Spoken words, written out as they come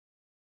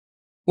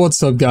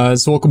What's up,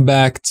 guys? Welcome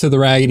back to the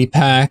Raggedy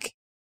Pack.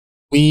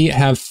 We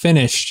have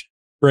finished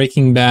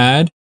Breaking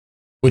Bad,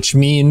 which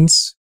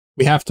means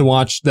we have to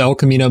watch the El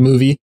Camino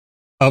movie,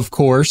 of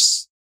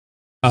course.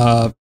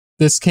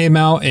 This came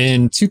out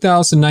in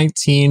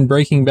 2019.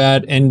 Breaking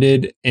Bad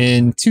ended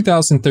in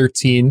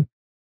 2013.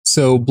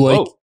 So,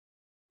 Blake,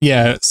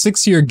 yeah,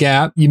 6-year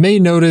gap. You may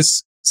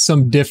notice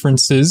some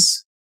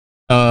differences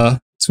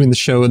between the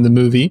show and the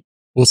movie.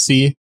 We'll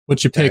see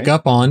what you pick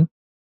up on.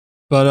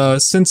 But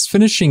since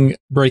finishing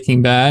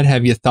Breaking Bad,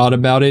 have you thought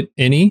about it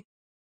any?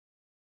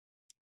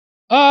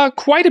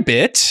 Quite a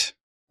bit.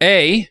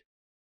 We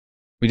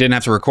didn't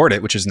have to record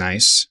it, which is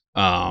nice.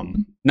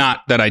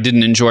 Not that I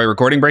didn't enjoy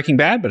recording Breaking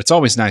Bad, but it's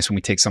always nice when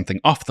we take something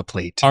off the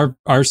plate.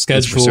 Our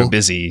schedule we're so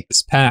busy.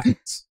 Is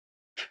packed.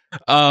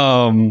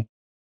 But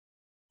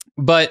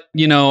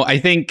you know, I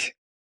think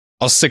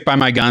I'll stick by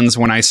my guns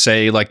when I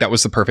say like that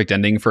was the perfect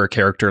ending for a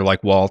character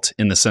like Walt,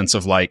 in the sense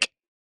of like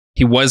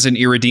he was an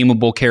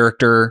irredeemable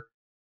character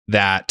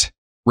that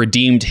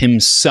redeemed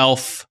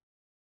himself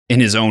in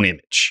his own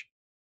image,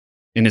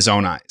 in his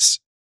own eyes.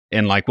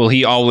 And like, will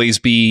he always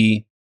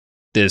be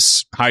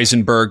this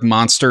Heisenberg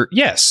monster?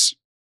 Yes.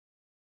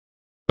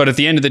 But at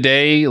the end of the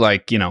day,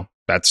 like, you know,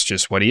 that's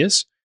just what he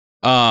is.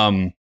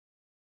 So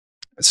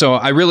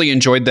I really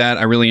enjoyed that.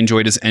 I really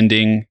enjoyed his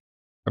ending.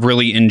 I've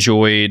really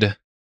enjoyed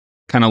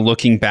kind of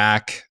looking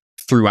back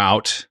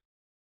throughout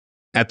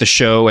at the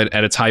show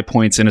at its high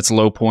points and its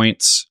low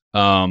points.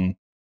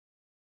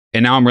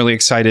 And now I'm really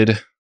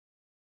excited.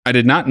 I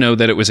did not know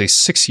that it was a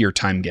 6-year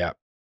time gap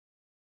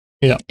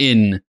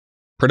in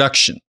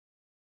production.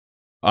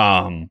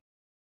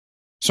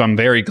 So I'm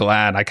very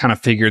glad. I kind of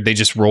figured they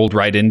just rolled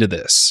right into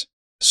this.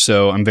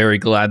 So I'm very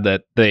glad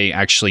that they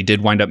actually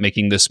did wind up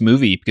making this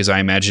movie, because I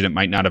imagine it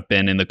might not have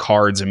been in the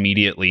cards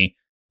immediately,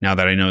 now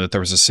that I know that there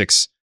was a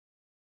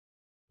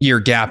 6-year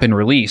gap in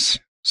release.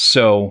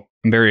 So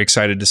I'm very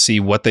excited to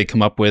see what they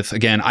come up with.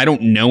 Again, I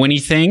don't know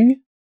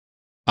anything.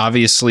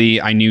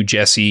 Obviously, I knew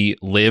Jesse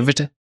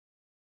lived.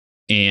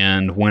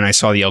 And when I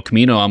saw the El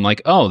Camino, I'm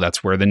like, oh,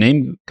 that's where the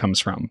name comes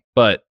from.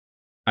 But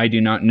I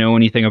do not know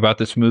anything about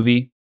this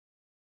movie.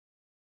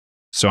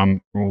 So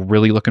I'm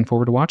really looking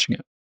forward to watching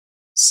it.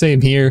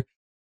 Same here.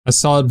 I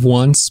saw it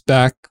once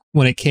back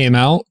when it came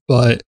out,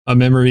 but my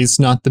memory's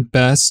not the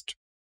best.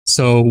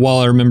 So while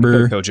I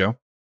remember... Kojo.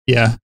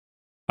 Yeah.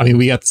 I mean,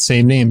 we got the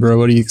same name, bro.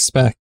 What do you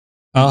expect?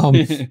 I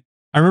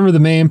remember the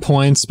main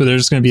points, but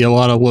there's going to be a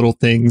lot of little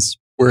things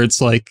where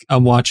it's like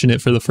I'm watching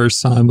it for the first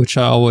time, which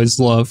I always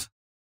love.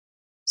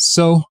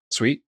 So...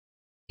 Sweet.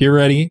 You're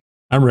ready.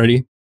 I'm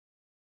ready.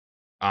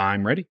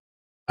 I'm ready.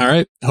 All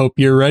right. Hope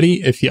you're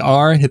ready. If you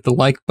are, hit the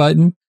like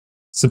button,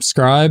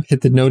 subscribe, hit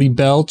the noti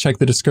bell, check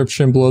the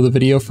description below the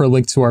video for a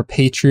link to our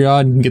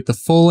Patreon. You can get the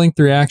full length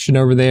reaction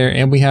over there,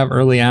 and we have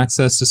early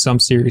access to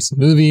some series and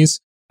movies.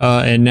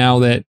 And now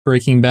that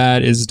Breaking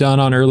Bad is done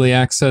on early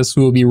access,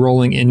 we will be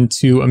rolling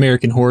into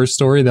American Horror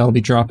Story. That'll be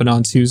dropping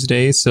on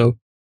Tuesday, so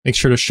make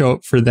sure to show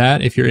up for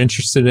that if you're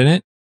interested in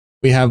it.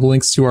 We have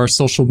links to our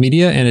social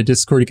media and a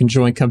Discord you can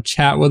join. Come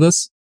chat with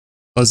us.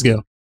 Let's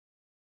go.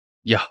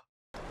 Yeah.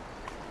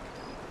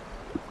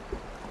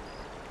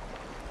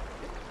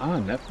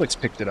 Netflix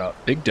picked it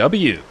up. Big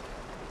W.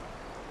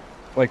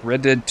 Like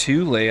Red Dead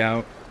 2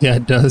 layout. Yeah,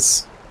 it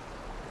does.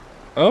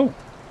 Oh.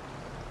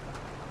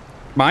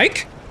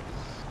 Mike?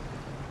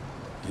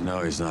 You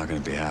know he's not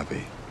going to be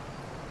happy.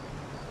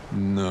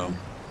 No.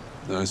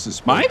 I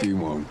suspect Mike? he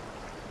won't.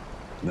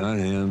 Not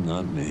him,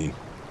 not me.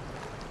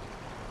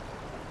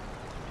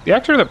 The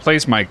actor that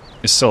plays Mike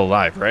is still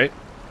alive, right?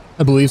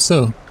 I believe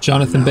so.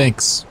 Jonathan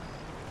Banks.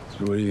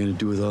 So what are you going to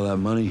do with all that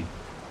money?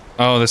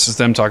 Oh, this is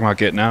them talking about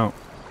getting out.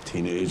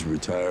 Teenage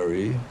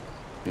retiree?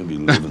 You'll be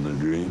living the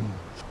dream.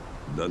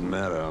 Doesn't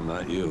matter, I'm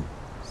not you.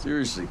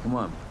 Seriously, come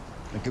on.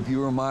 Like if you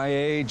were my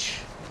age,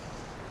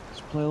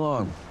 let's play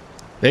along.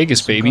 Vegas,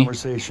 Some baby.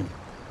 Conversation.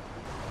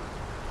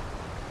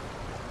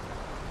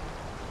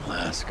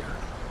 Alaska.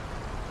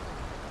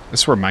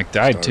 This is where Mike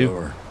died, Start too.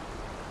 over.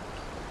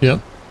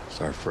 Yep.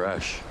 Start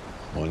fresh.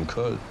 One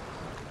could.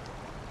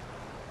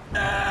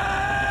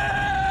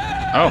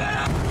 Oh.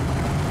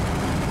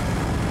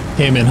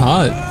 Came in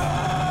hot.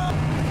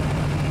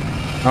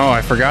 Oh,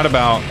 I forgot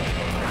about...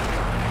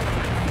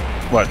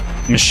 What?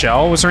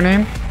 Michelle was her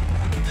name?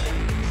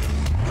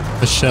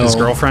 Michelle. His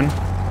girlfriend?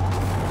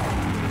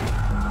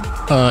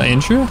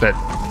 Andrea? That...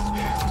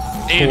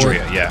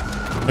 Andrea, yeah.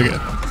 Okay.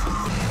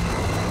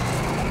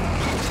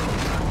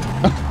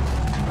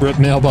 Rip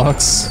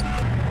mailbox.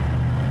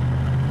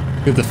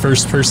 With the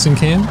first person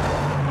cam.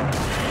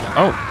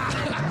 Oh.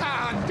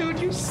 Dude,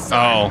 you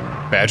Oh,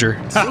 Badger.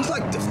 seems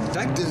like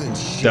defective and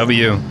shit.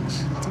 W.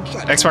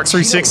 Xbox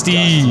 360.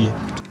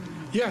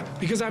 Yeah,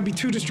 because I'd be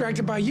too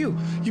distracted by you.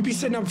 You'd be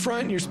sitting up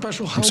front in your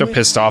special I'm helmet. so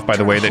pissed off by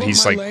the way that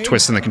he's like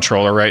twisting the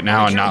controller right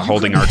now and not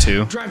holding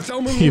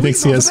R2. He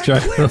thinks he has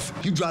gyro.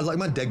 You drive like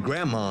my dead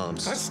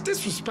grandmoms. That's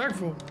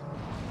disrespectful.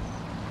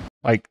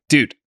 Like,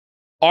 dude,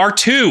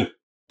 R2.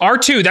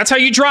 R2, that's how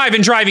you drive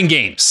in driving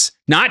games.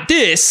 Not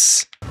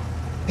this.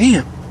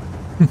 Damn.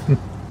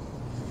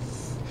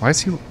 Why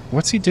is he...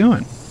 What's he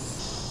doing?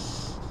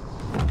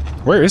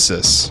 Where is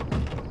this?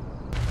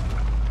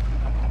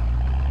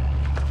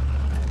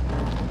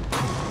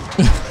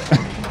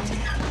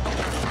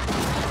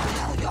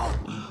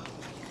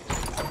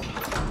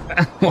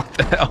 What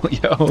the hell,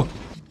 yo?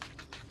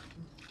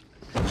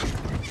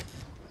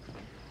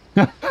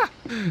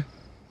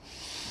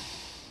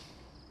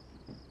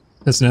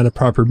 Hasn't had a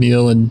proper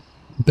meal in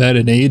bed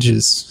in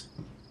ages.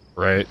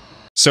 Right.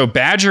 So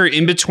Badger,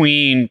 in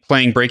between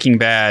playing Breaking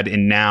Bad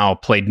and now,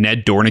 played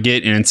Ned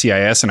Dornigat in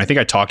NCIS, and I think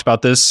I talked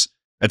about this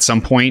at some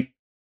point.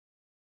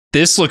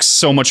 This looks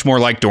so much more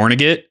like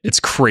Dornigat. It's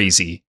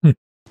crazy.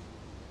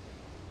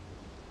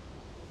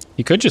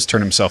 He could just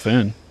turn himself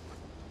in.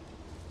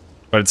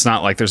 But it's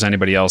not like there's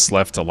anybody else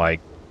left to,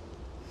 like,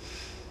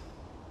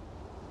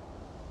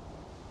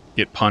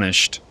 get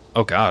punished.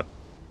 Oh, God.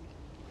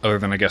 Other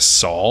than, I guess,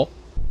 Saul.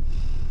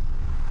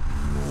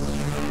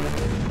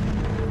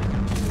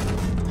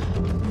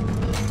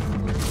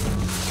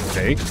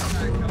 Okay.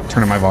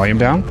 Turning my volume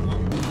down.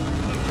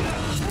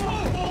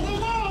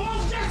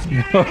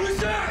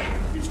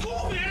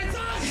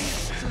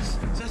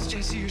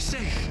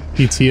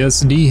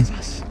 PTSD.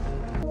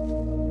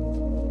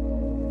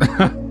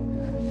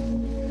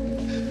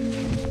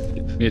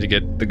 Need to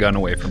get the gun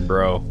away from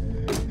bro.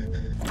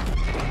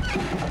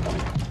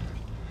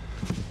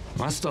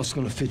 My stuff's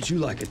gonna fit you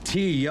like a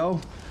T, yo.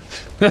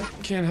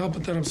 Can't help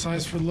it that I'm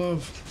sized for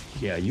love.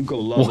 Yeah, you go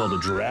love all the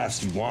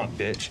giraffes you want,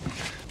 bitch.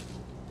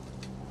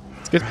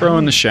 Let's get bro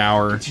in the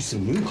shower. Get you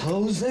some new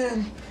clothes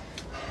then.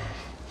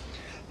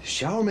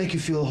 Shower make you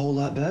feel a whole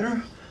lot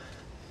better.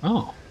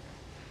 Oh.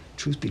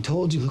 Truth be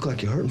told, you look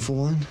like you're hurting for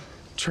one.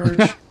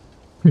 Church?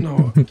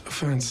 No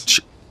offense.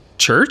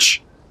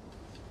 Church?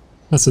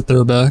 That's a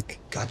throwback.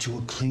 Got you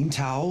a clean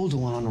towel, the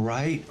one on the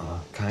right,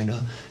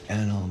 kinda,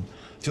 and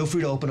feel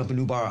free to open up a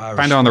new bar. Irish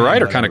Kinda on the Spring,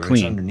 right or kinda whatever,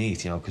 clean? It's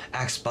underneath, you know.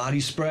 Axe body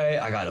spray.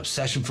 I got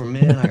Obsession for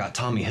Men. I got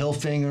Tommy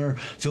Hilfiger.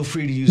 Feel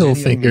free to use any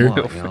of them you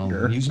want. You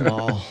know, use them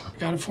all.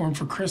 Got it for him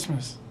for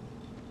Christmas.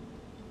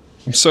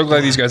 I'm so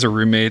glad these guys are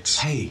roommates.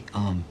 Hey,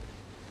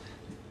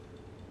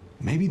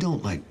 maybe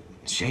don't like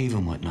shave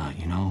and whatnot.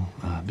 You know,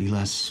 be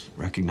less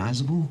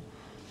recognizable.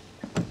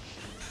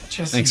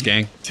 Jesse, Thanks,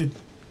 gang. Did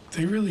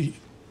they really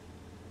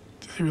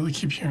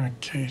keep you in a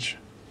cage?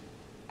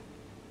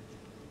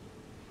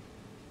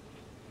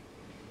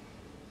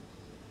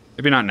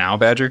 Maybe not now,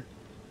 Badger.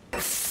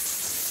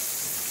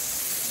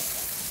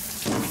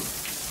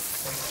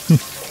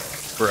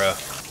 Bruh.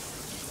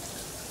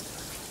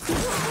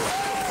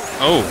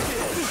 Oh.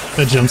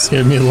 That jump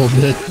scared me a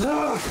little bit.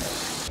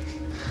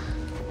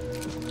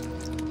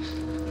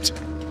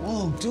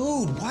 Whoa,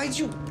 dude, why'd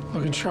you?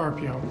 Looking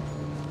sharp, yo.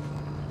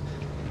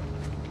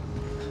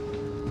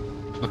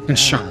 Looking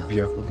sharp,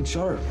 yo. Looking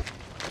sharp.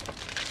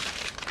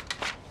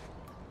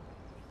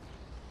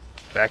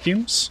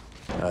 Vacuums?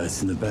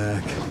 It's in the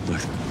back.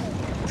 Look,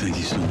 thank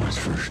you so much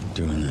for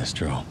doing this,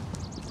 Joe.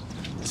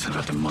 It's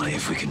about the money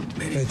if we can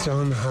maybe... It's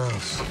on the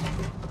house.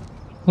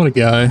 What a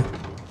guy.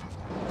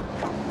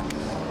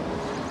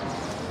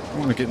 I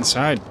want to get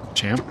inside,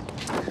 champ.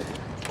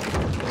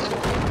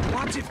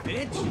 Watch it,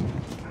 bitch.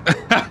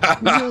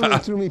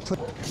 Through me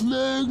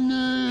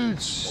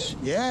magnets.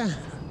 Yeah,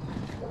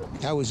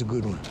 that was a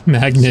good one.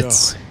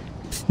 Magnets.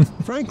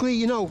 Frankly,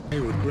 you know,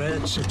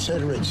 regrets,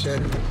 etc.,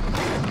 etc.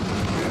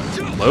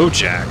 Low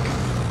jack.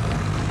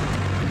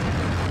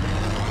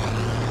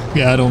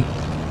 Yeah, I don't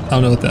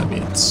know what that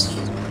means.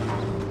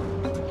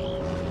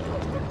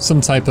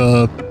 Some type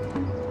of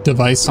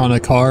device on a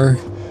car.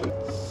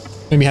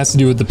 Maybe it has to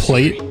do with the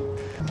plate.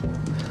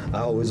 I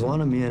always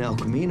wanted me an El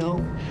Camino,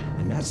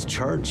 and that's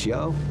church,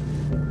 yo.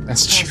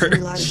 That's Pass any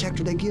lie church.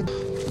 detector they give.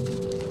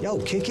 Yo,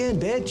 kick in,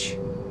 bitch.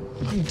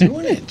 I'm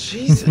doing it,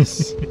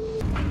 Jesus.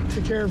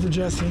 Take care of her,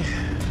 Jesse.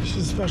 She's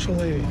a special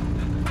lady.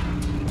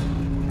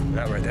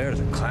 That right there is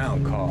a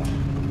clown car.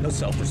 No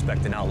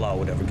self-respecting outlaw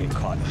would ever get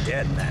caught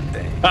dead in that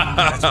thing.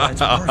 That's why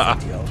it's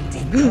perfect, yo.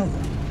 Deep cover.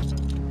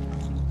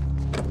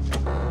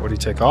 What do you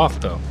take off,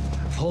 though?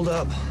 Hold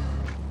up.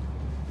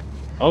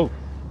 Oh,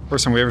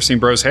 first time we ever seen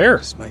bro's hair.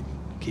 This might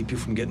keep you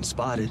from getting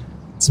spotted.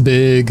 It's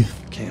big.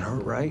 Can't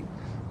hurt, right?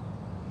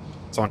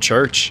 It's on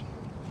church.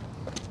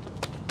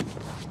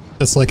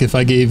 That's like if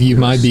I gave you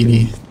my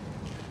beanie.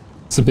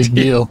 It's a big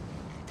deal.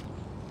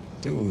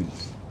 Dude,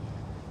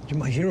 you're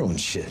my hero and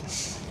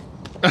shit.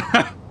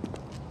 I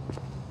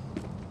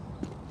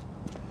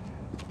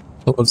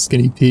love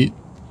Skinny Pete.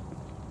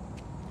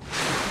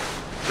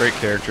 Great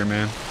character,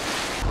 man.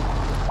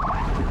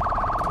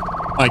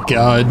 My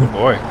God.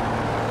 Boy.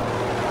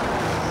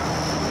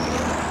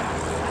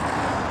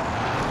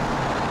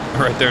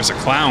 Right there's a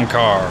clown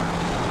car.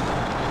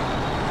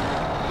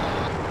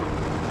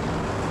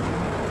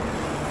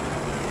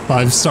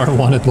 Five-star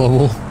wanted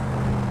level.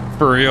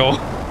 For real.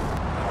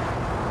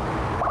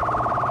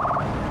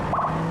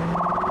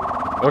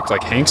 Looked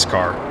like Hank's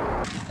car.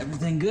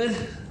 Everything good?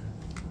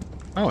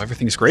 Oh,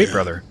 everything's great,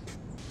 brother.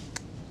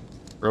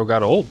 Bro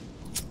got old.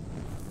 Doesn't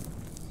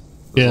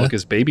Yeah. look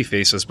as baby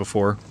faces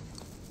before.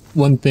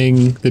 One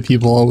thing that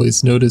people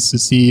always notice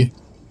is he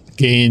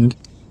gained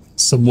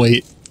some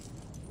weight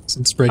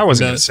since Breaking I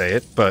wasn't Bad. going to say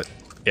it, but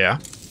yeah.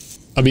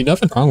 I mean,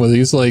 nothing wrong with it.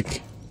 He's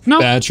like No.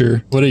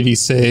 Badger. What did he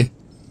say?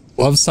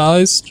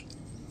 Love-sized?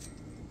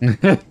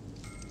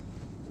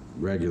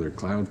 Regular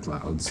clouds.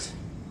 Todd's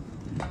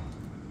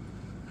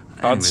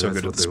so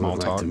Anyway, good at that's the what small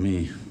they look like talk. to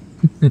me.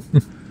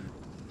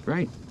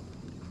 Right.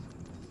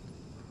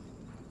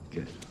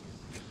 Good.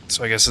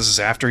 So I guess this is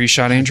after he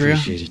shot Andrea?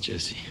 Appreciate it,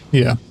 Jesse.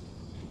 Yeah.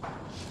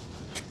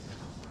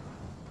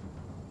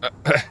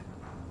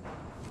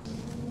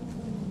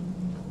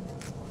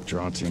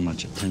 Draw too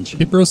much attention.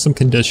 Give bro some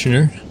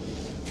conditioner.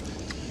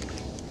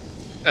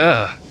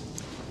 Ugh.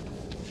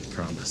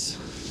 Promise.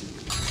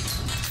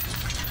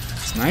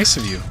 It's nice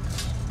of you.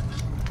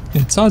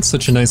 Yeah, Todd's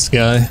such a nice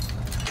guy.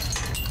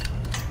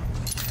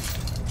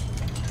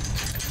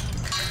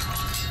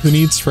 Who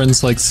needs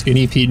friends like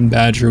Skinny Pete and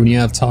Badger when you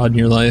have Todd in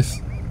your life?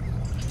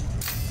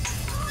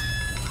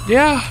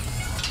 Yeah.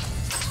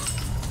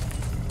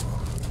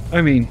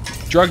 I mean,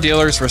 drug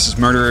dealers versus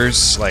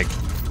murderers, like,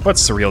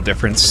 what's the real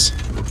difference?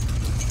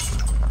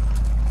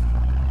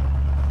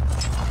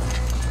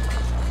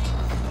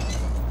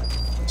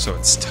 So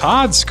it's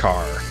Todd's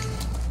car.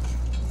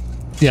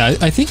 Yeah,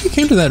 I think you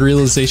came to that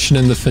realization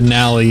in the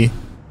finale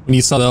when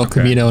you saw the El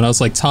Camino, and I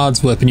was like,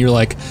 Todd's whip, and you're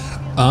like,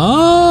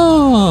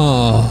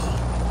 oh.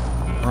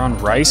 We're on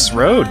Rice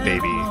Road,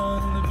 baby.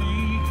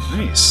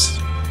 Nice.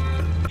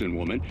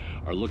 Woman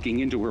are looking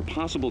into her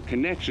possible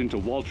connection to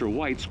Walter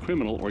White's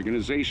criminal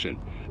organization.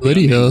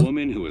 Lydia. The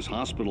woman who is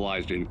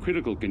hospitalized in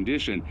critical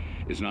condition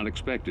is not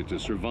expected to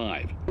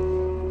survive.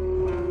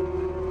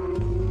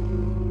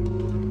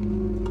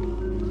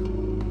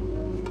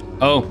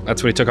 Oh,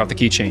 that's what he took off the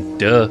keychain.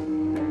 Duh.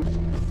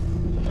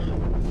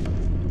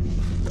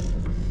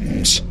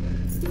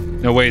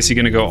 No way is he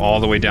gonna go all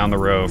the way down the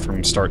row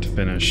from start to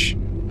finish.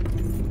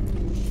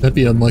 That'd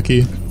be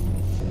unlucky.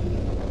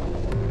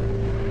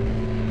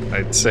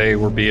 I'd say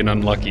we're being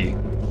unlucky.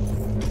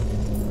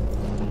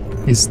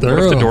 He's What if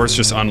thorough. the door's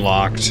just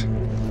unlocked?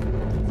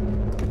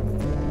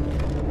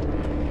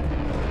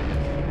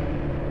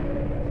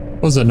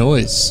 What was that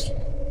noise?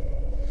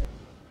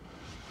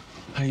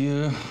 How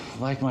you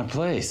like my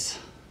place?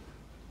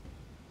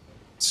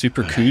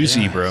 Super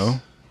koozie, Yeah, bro.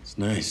 It's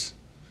nice.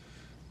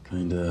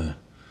 Kinda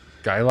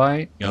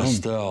Skylight? Yum.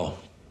 pastel.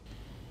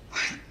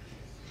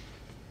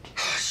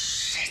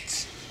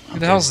 What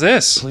the hell's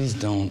this? Please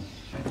don't.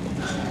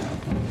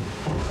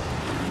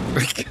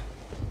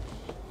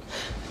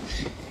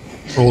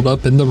 Rolled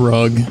up in the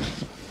rug.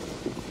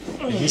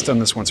 He's done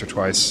this once or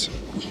twice.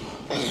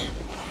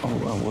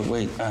 Oh,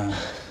 wait.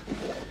 Oh,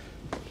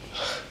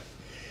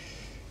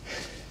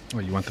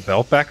 you want the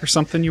belt back or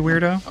something, you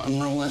weirdo?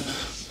 Unroll it.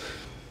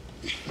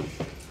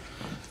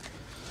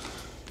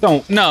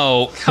 Don't,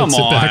 no, come Puts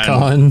it on. back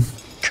on.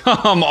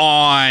 Come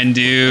on,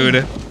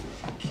 dude.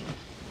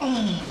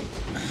 I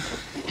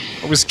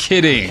was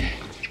kidding.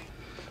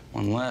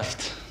 One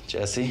left,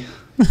 Jesse.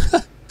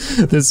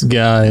 This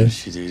guy.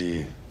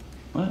 Shitty.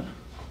 What?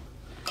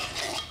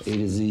 A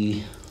to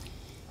Z.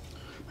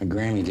 My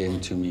Grammy gave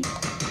it to me.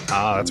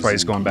 Ah, that's why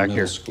he's going back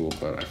here. Middle school,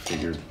 but I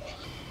figured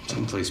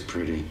someplace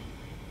pretty.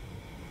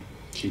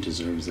 She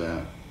deserves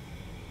that.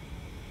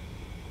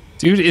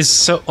 Dude is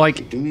so,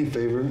 like, Do me a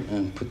favor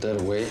and put that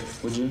away,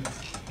 would you?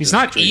 he's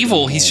not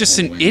evil, he's just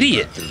an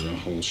idiot. There's a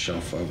whole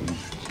shelf of them.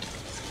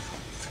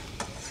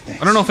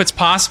 I don't know if it's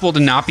possible to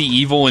not be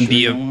evil and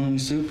be You a don't want any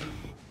soup?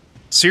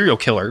 serial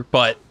killer,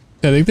 but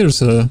I think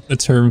there's a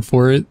term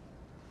for it.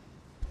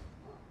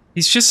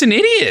 he's just an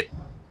idiot.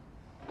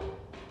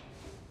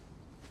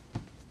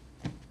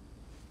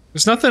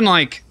 There's nothing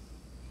like...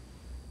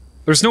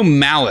 There's no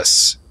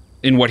malice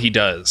in what he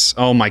does.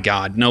 Oh my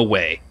god, no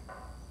way.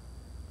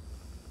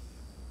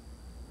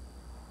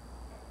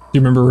 Do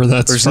you remember where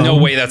that's There's from? no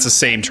way that's the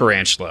same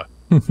tarantula.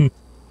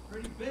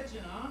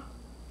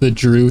 The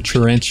Drew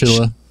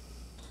Tarantula.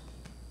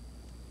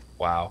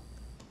 Wow.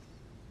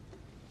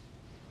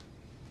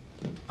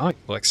 Oh, you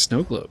collect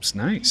snow globes.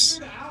 Nice.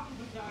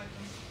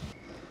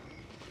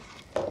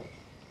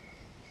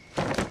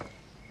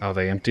 Oh,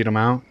 they emptied them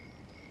out?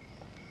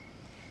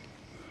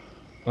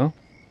 Well,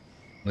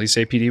 at least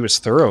APD was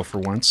thorough for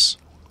once.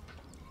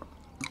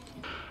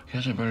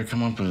 Guess I better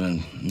come up with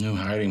a new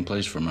hiding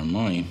place for my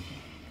money.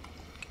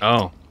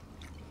 Oh.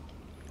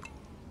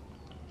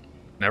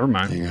 Never They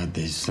mind. got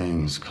these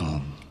things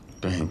called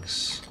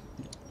banks.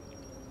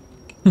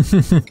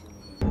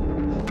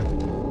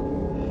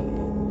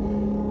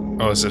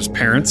 Oh, is it his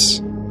parents?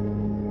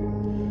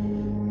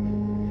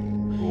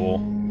 Cool.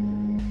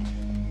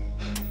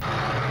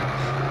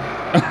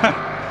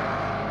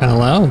 Kinda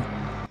loud.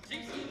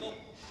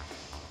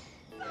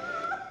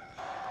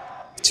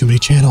 Too many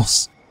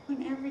channels.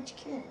 An average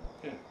kid.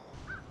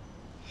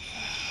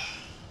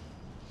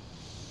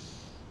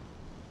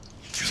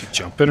 Is he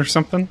jumping or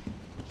something?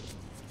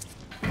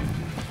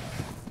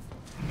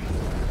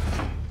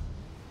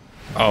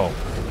 Oh.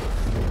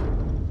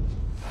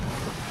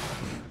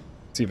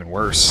 It's even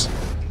worse.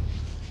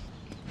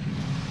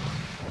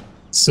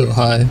 So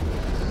high.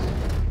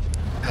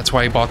 That's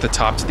why he bought the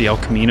top to the El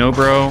Camino,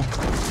 bro.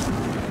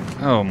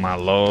 Oh my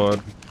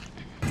lord.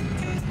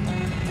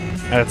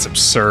 That's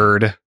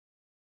absurd.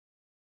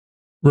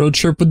 Road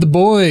trip with the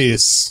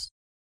boys.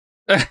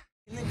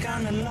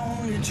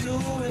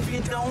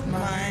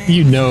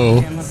 You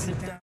know,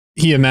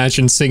 he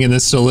imagined singing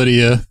this to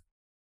Lydia.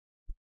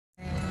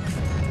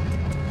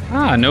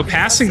 Ah, no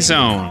passing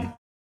zone.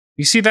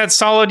 You see that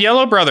solid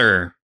yellow,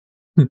 brother?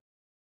 It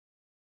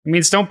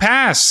means don't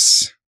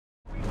pass.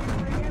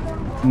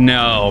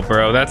 No,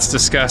 bro, that's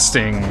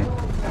disgusting.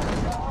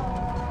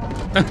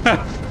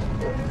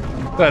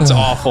 That's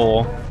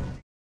awful.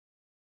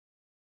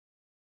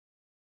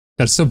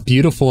 It's so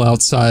beautiful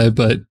outside,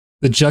 but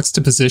the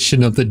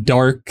juxtaposition of the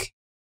dark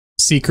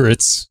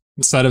secrets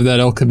inside of that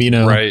El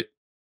Camino. Right.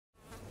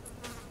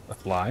 A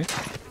fly? I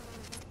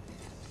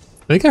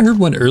think I heard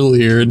one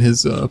earlier in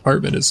his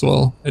apartment as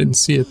well. I didn't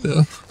see it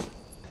though.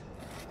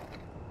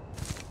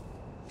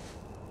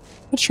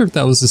 Not sure if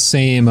that was the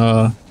same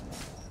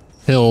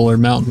hill or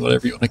mountain,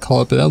 whatever you want to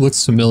call it, but that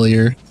looks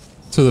familiar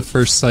to the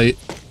first site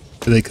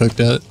that they cooked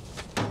at.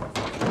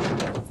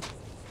 I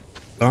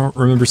don't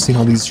remember seeing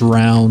all these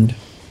round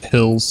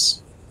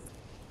hills.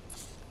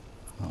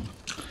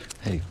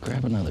 Hey,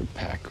 grab another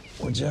pack,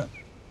 would ya?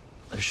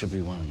 There should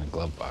be one in the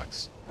glove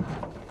box.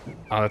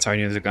 Oh, that's how I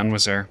knew the gun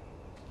was there.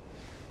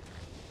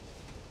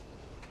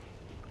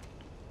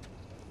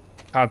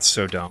 Todd's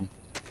so dumb.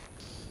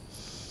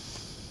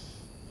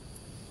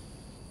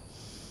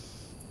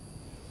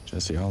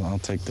 Jesse, I'll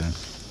take that.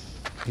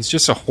 He's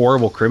just a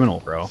horrible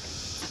criminal, bro.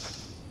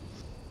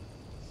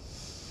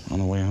 On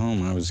the way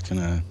home, I was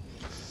gonna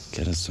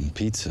get us some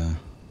pizza.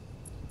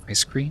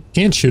 Ice cream?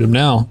 Can't shoot him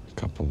now. A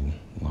couple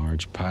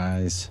large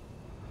pies.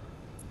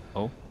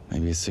 Oh.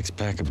 Maybe a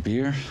 6-pack of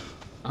beer.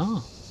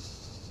 Oh.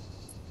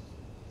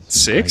 Some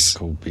 6? ice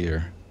cold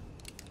beer.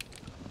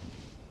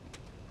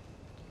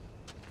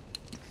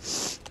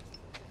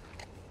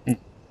 Is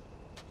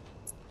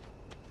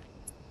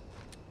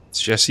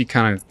Jesse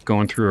kind of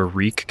going through a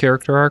Reek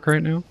character arc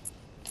right now?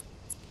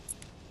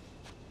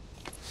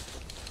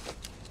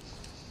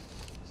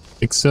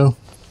 Think so.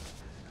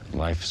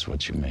 Life is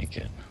what you make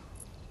it.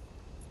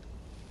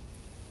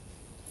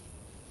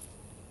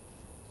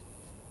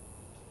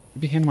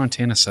 Maybe Hannah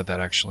Montana said that,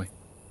 actually.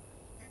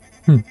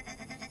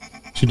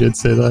 She did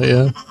say that,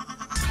 yeah.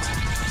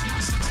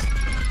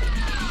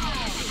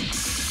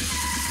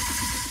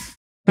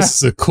 This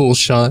is a cool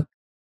shot.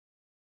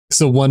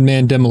 It's a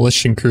one-man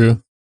demolition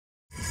crew.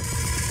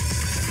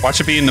 Watch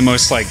it be in the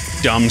most, like,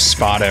 dumb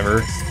spot ever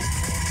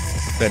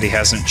that he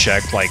hasn't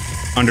checked, like,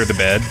 under the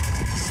bed.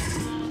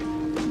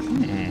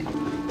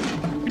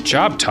 Good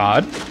job,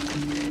 Todd.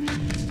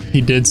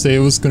 He did say it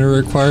was going to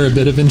require a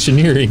bit of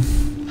engineering.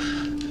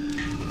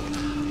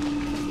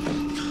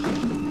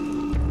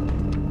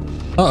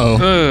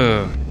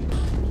 Uh-oh.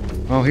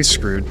 Well, he's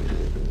screwed.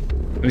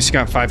 At least he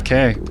got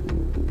 5K.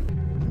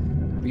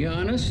 To be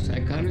honest, I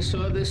kind of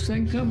saw this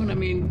thing coming. I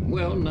mean,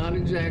 well, not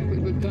exactly,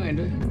 but kind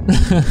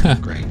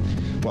of. Great.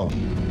 Well,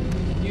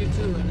 You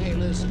too, and hey,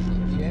 listen.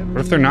 If you ever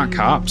What if they're not need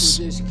cops?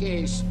 to This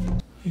case.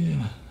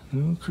 Yeah,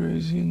 no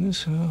crazy in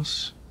this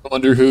house. I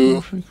wonder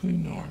who Perfectly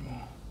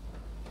normal.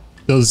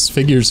 those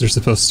figures are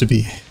supposed to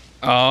be.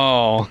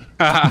 Oh.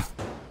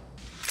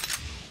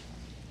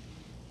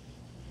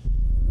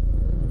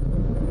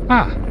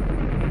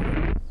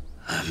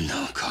 I'm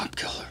no cop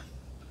killer.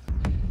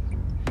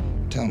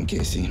 Tell him,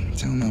 Casey.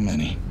 Tell him how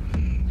many.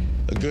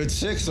 A good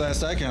 6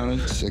 last I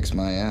counted. 6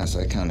 my ass.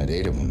 I counted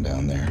 8 of them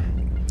down there.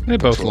 They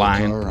both Patrol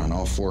lying. car on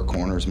all 4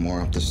 corners,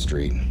 more up the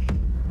street.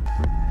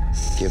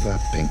 Give up,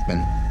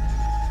 Pinkman.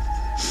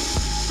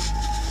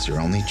 It's your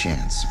only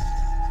chance.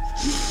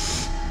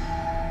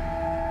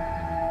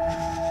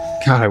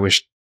 God, I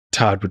wish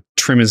Todd would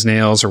trim his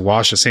nails or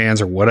wash his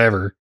hands or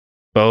whatever.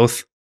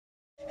 Both.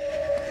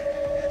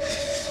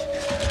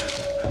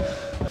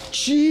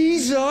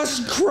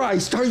 Jesus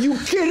Christ, are you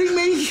kidding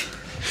me?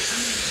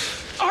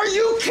 Are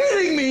you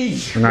kidding me?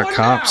 They're not What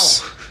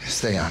cops. now?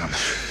 Stay on him.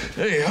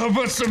 Hey, how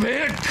about some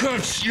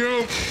handcuffs,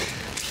 you?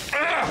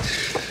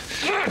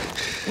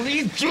 What are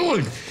you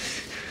doing?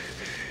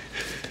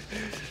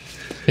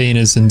 Bane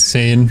is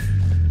insane.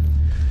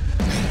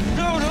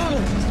 No.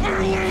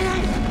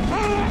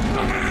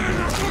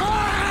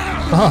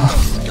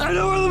 Oh, I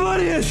know where the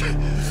money is.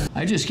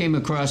 I just came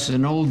across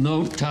an old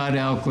note Todd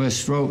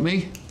Alquist wrote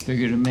me.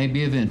 Figured it may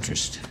be of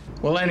interest.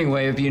 Well,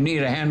 anyway, if you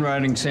need a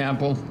handwriting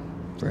sample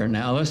for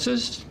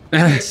analysis,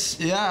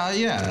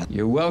 Yeah.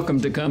 you're welcome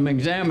to come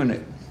examine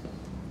it.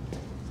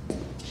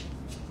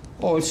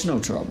 Oh, it's no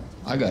trouble.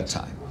 I got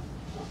time.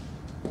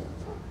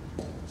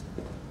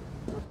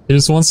 he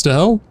just wants to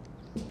help.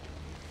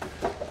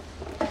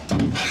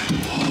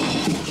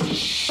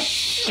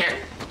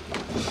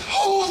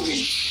 Holy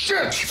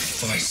shit!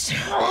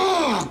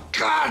 Oh,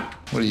 God!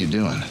 What are you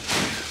doing?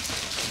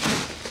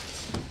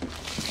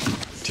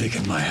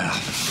 Taking my hat.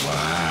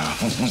 Wow.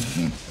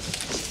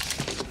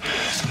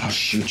 I'll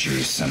shoot you,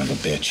 you son of a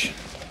bitch.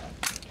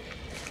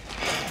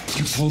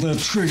 You pull that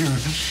trigger,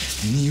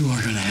 and you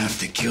are gonna have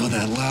to kill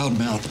that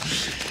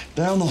loudmouth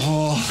down the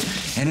hall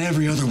and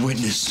every other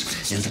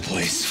witness in the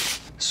place.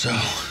 So,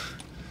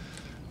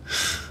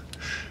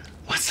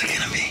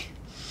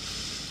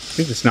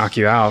 could just knock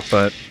you out,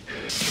 but...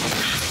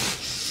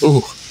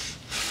 Ooh.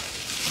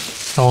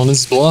 Calling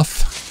his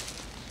bluff.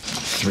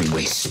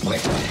 Three-way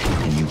split,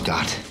 and you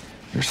got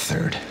your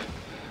third.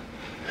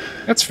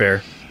 That's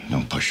fair.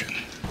 Don't push it.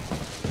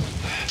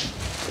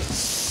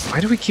 Why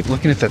do we keep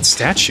looking at that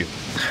statue?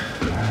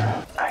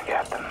 I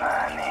got the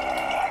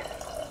money.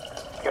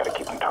 Gotta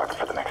keep them talking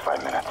for the next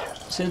 5 minutes.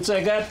 Since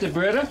I got the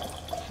Brita,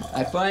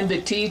 I find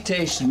the tea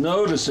tastes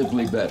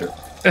noticeably better.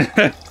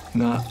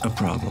 Not a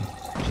problem.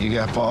 You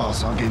got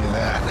balls, I'll give you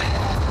that.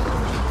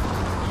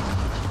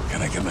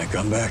 Can I get my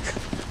gun back?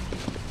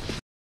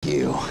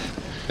 You.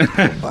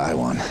 Buy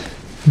one.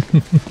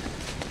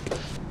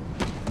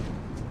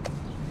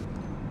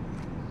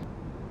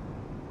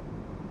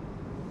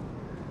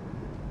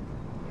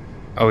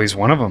 Oh, he's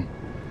one of them.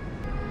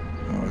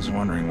 I was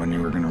wondering when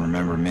you were gonna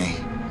remember me.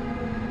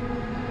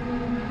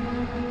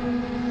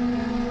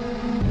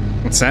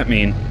 What's that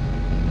mean?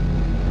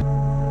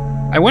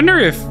 I wonder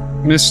if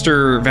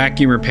Mr.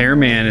 Vacuum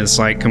Repairman is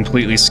like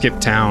completely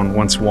skipped town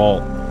once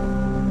Walt.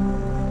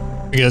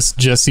 I guess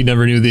Jesse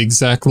never knew the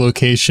exact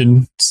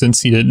location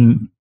since he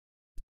didn't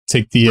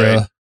take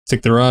the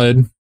take the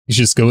ride. He's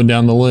just going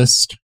down the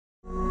list.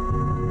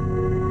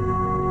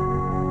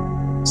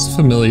 It's a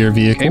familiar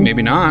vehicle. Okay,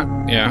 maybe not.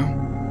 Yeah.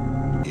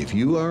 If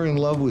you are in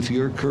love with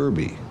your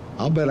Kirby,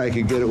 I'll bet I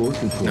could get it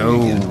working for you.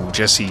 No,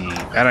 Jesse,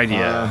 bad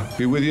idea.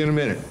 Be with you in a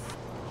minute.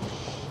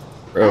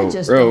 Bro, I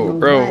just don't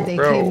know why they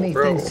can't make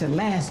things to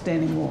last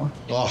anymore.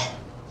 Oh,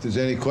 if there's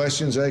any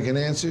questions I can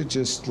answer,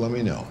 just let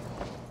me know.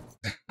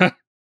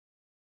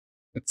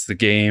 It's the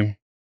game.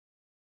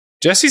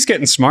 Jesse's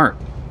getting smart.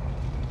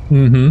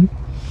 Mm-hmm.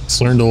 He's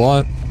learned a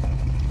lot.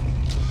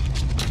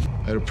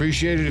 I'd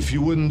appreciate it if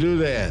you wouldn't do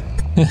that.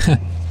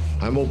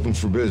 I'm open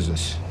for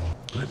business.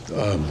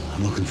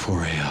 I'm looking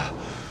for a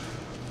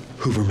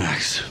Hoover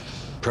Max.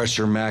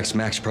 Pressure max,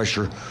 max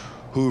pressure,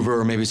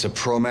 Hoover, maybe it's a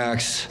Pro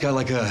Max. Got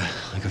like a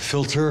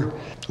filter.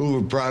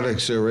 Hoover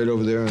products are right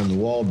over there on the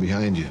wall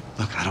behind you.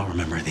 Look, I don't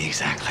remember the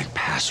exact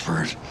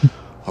password.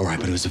 All right,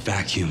 but it was a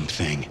vacuum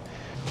thing.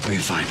 Okay,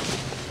 fine.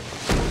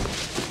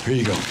 Here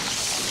you go.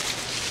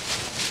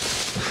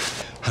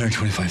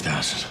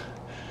 125,000.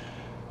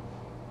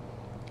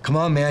 Come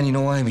on, man, you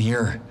know why I'm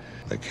here.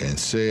 I can't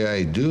say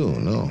I do,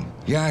 no.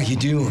 Yeah, you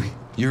do.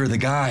 You're the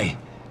guy.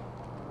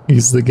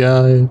 He's the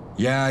guy.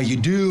 Yeah, you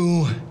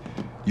do.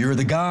 You're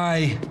the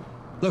guy.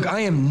 Look, I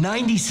am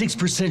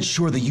 96%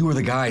 sure that you are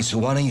the guy, so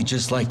why don't you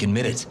just,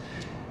 admit it?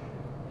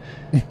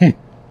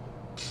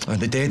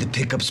 The day at the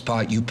pickup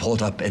spot, you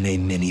pulled up in a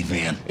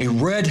minivan. A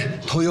red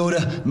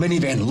Toyota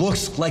minivan.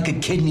 Looks like a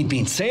kidney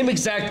bean. Same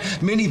exact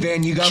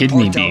minivan you got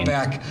parked out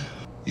back.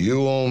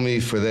 You owe me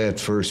for that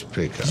first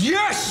pickup.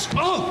 Yes!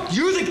 Oh,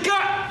 you're the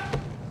guy!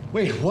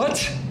 Wait,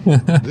 what?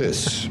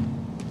 This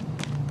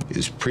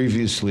is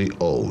previously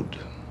owed.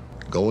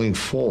 Going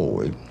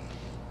forward,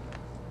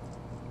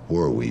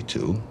 were we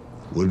to,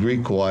 would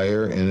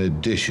require an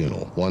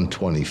additional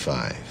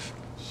 125.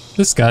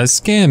 This guy's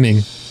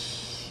scamming.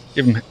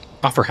 Give him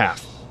offer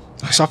half.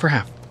 Just offer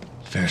half.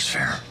 Fair's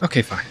fair.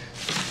 Okay, fine.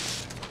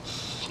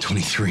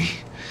 23.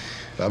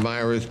 By my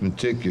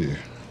arithmetic, you're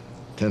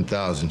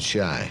 10,000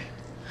 shy.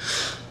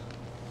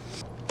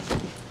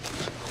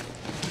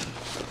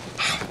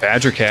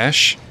 Badger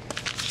cash.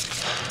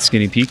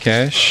 Skinny Pete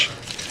cash.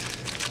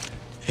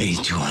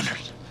 8,200.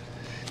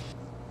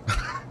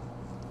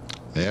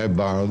 May I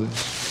borrow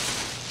this?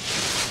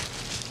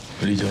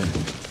 What are you doing?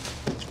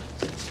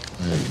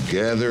 I'm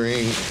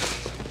gathering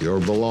your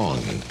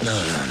belongings.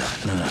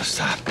 No,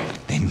 stop.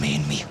 They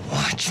made me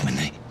watch when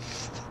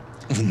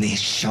they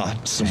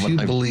shot someone.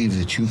 If you believe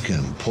that you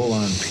can pull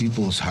on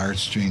people's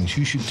heartstrings,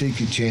 you should take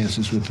your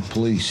chances with the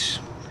police.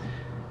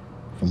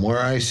 From where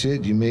I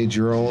sit, you made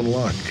your own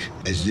luck,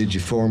 as did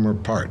your former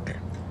partner,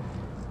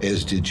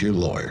 as did your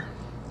lawyer.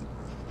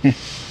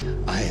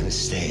 I am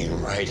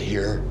staying right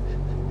here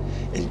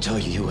until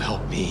you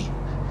help me.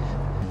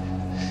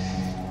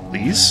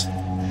 Please?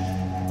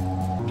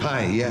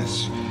 Hi,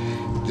 yes.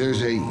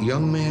 There's a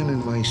young man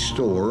in my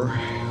store,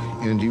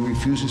 and he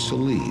refuses to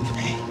leave.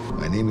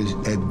 My name is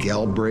Ed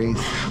Galbraith.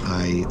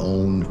 I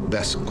own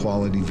Best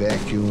Quality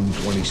Vacuum,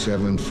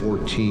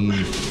 2714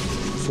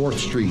 4th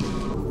Street.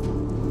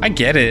 I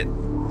get it.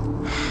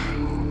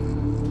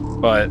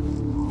 But...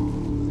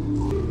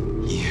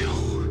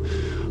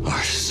 You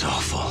are so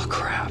full of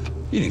crap.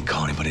 You didn't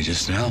call anybody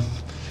just now.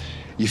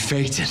 You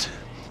faked it.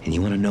 And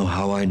you want to know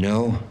how I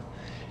know?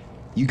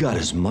 You got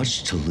as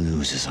much to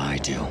lose as I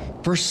do.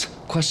 First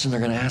question they're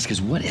going to ask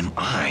is, what am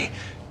I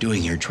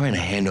doing here trying to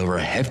hand over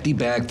a hefty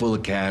bag full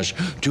of cash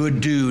to a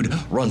dude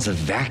who runs a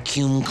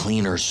vacuum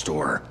cleaner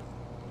store?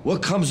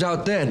 What comes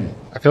out then?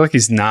 I feel like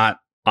he's not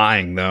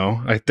lying,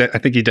 though. I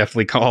think he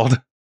definitely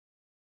called.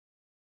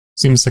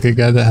 Seems like a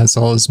guy that has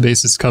all his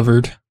bases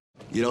covered.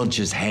 You don't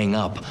just hang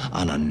up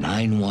on a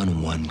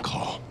 911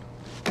 call.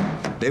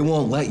 They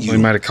won't let you. We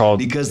might have called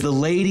because the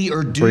lady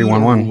or dude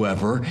or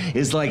whoever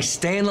is like,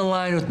 stay in the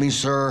line with me,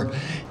 sir.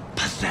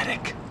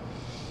 Pathetic.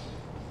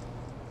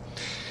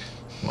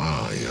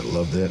 Wow, you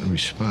love that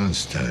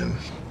response time.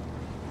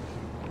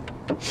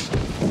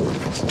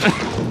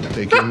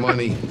 Take your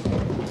money.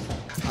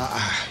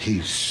 He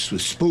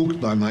was spooked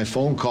by my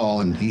phone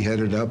call, and he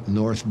headed up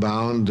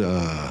northbound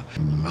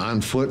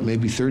on foot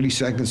maybe 30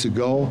 seconds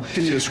ago.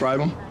 Can you describe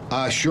him?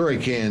 Sure I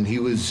can. He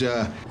was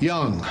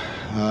young.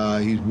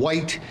 He's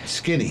white,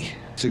 skinny,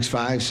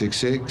 6'5",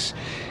 6'6".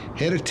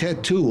 Had a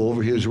tattoo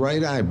over his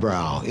right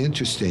eyebrow.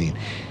 Interesting.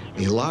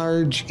 A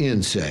large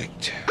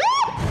insect.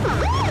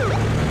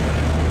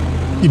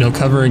 You know,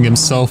 covering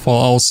himself while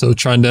also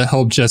trying to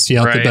help Jesse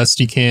out the best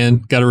he can.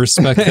 Gotta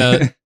respect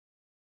that.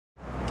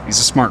 He's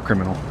a smart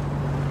criminal.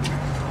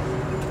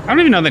 I don't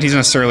even know that he's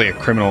necessarily a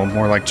criminal,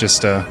 more like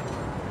just a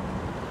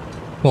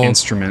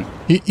instrument.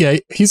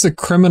 He's a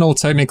criminal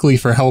technically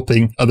for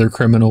helping other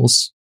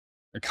criminals.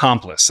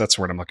 Accomplice, that's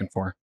what I'm looking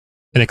for.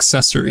 An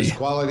accessory.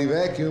 Quality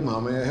vacuum, how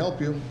may I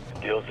help you?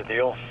 Deal's the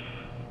deal.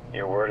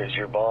 Your word is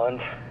your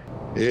bond.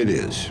 It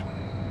is.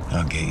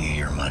 I'll get you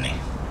your money.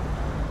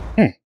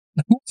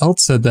 Who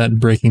else said that in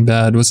Breaking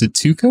Bad? Was it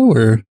Tuco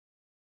or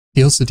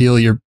deal's the deal,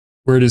 your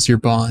word is your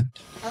bond?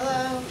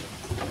 Hello?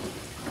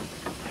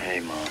 Hey,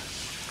 Mom.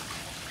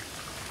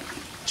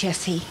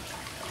 Jesse.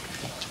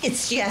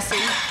 It's Jesse.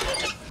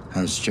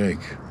 How's Jake?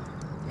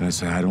 Can I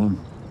say hi to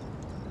him?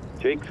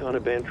 Jake's on a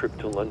band trip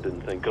to London,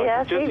 thank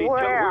God. Jesse,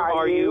 where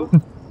are you?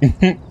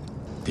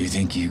 Do you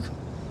think you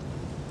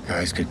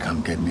guys could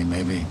come get me,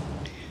 maybe?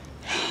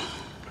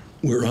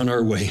 We're on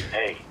our way.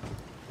 Hey,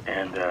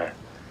 and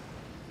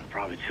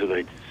probably too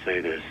late to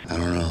say this. I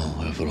don't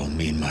know if it'll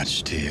mean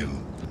much to you,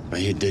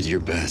 but you did your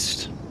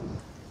best.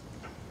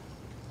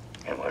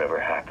 And whatever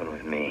happened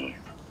with me,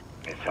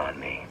 it's on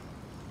me.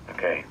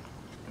 Okay?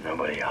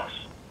 Nobody else.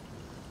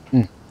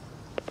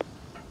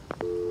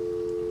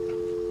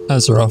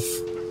 That's rough.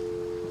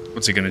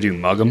 What's he gonna do,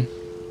 mug him?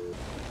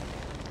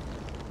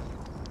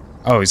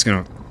 Oh, he's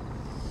gonna...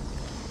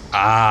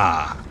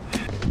 Ah.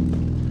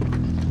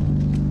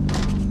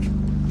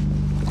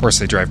 Of course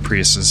they drive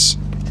Priuses.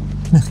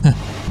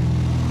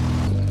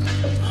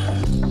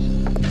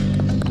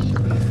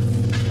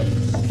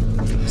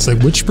 It's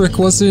like, which brick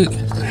was it?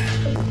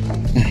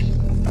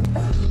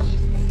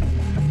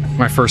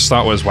 My first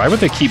thought was, why would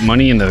they keep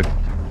money in the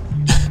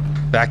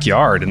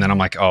backyard? And then I'm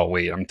like, oh,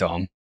 wait, I'm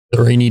dumb.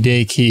 The rainy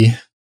day key.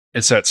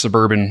 It's that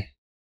suburban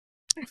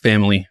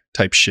family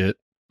type shit.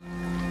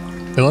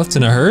 They left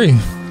in a hurry.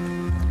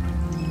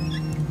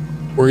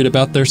 Worried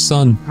about their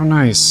son. How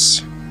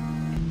nice.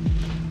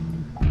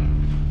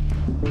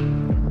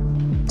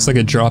 It's like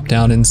a drop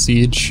down in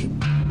Siege.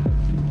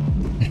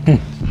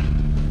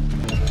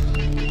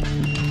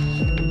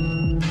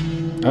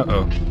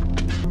 Uh-oh.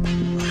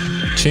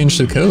 Change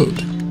the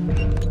code.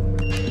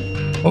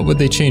 What would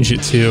they change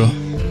it to?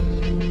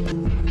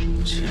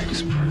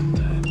 Jake's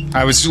birthday.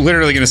 I was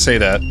literally going to say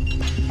that.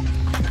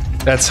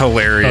 That's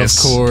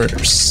hilarious. Of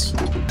course.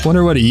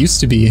 Wonder what it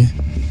used to be.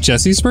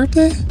 Jesse's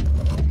birthday?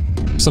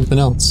 Something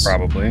else.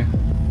 Probably.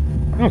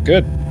 Oh,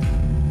 good.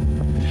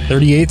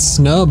 38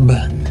 snub.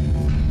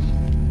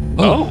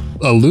 Oh,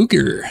 a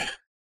Luger.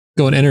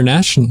 Going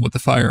international with the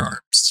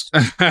firearms.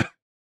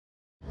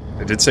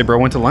 They did say bro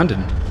went to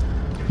London.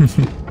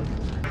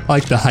 I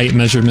like the height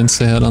measurements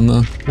they had on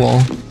the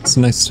wall. It's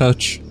a nice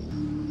touch.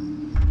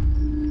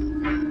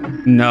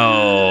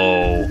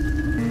 No.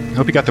 I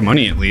hope he got the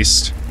money at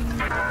least.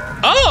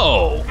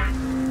 Oh!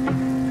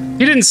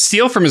 He didn't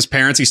steal from his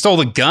parents, he stole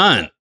the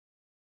gun.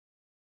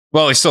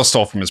 Well, he still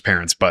stole from his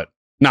parents, but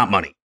not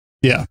money.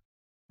 Yeah.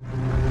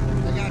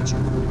 I got you.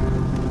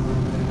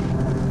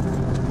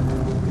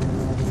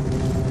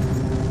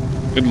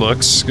 Good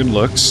looks, good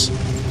looks.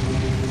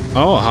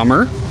 Oh, a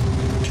Hummer.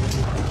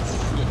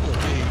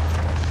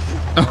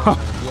 A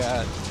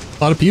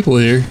lot of people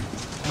here.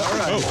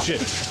 Oh,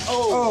 shit.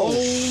 Oh,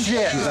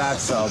 shit.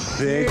 That's a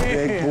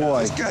big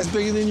boy. This guy's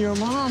bigger than your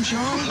mom,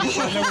 Sean. Who's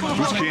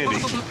Candy?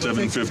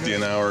 $7.50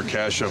 an hour,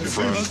 cash up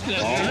front.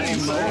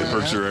 The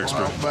perks are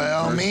extra. By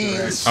all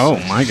means. Oh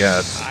my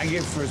god. I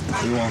get first.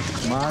 You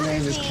want? My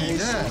name is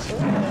Casey.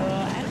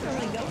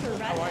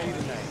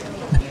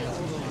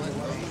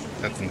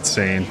 That's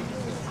insane.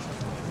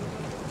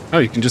 Oh,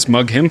 you can just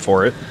mug him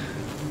for it.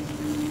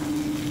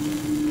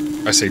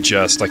 I say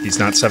just, like he's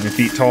not 7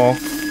 feet tall.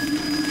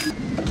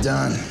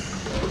 Done.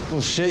 Well,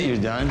 shit, you're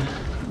done.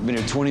 Been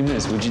here 20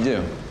 minutes. What'd you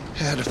do?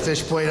 Had a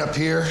fish plate up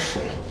here.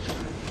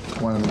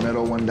 One in the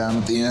middle, one down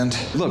at the end.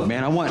 Look,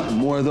 man, I want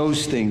more of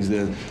those things.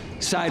 The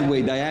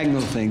sideways,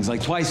 diagonal things,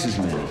 like twice as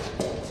many.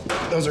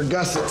 Those are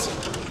gussets.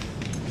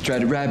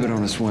 Tried to rabbit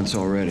on us once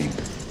already.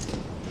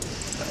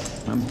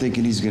 I'm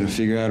thinking he's gonna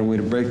figure out a way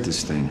to break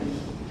this thing.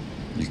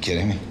 You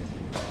kidding me?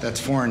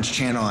 That's 4-inch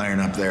channel iron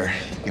up there.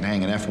 You can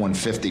hang an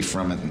F-150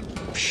 from it and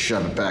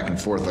shove it back and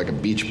forth like a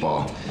beach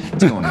ball.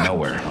 It's going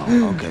nowhere.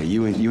 Oh, okay,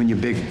 you and your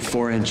big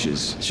 4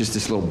 inches. It's just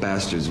this little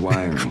bastard's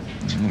wiring.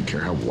 I don't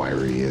care how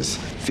wiry he is.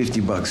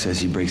 $50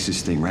 says he breaks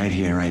this thing right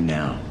here, right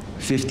now.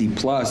 50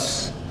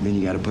 plus, then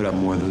you gotta put up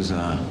more of those,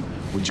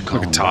 what you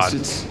call them, Todd.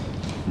 gussets?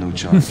 No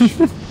charge.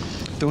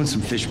 Throwing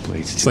some fish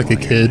plates. It's like a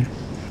kid.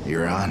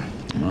 You're on.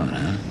 Come on,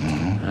 huh?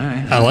 Mm-hmm. All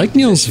right. I like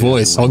Neil's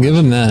voice. I'll give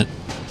him that.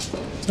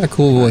 A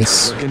cool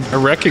voice. I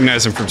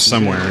recognize him from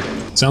somewhere.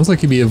 Sounds like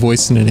he'd be a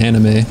voice in an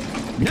anime.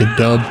 Like a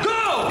dub.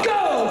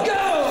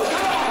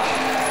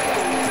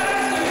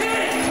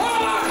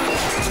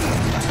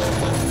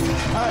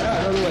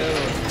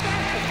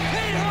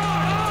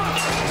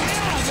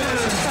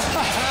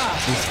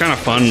 It's kind of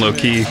fun,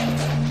 low-key.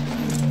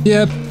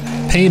 Yep.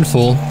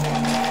 Painful.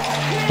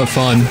 But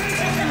fun.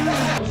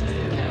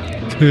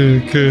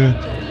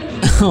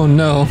 Oh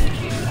no.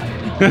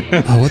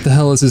 Oh, what the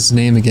hell is his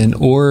name again?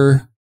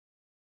 Or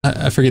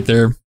I forget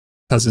their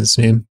cousin's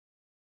name.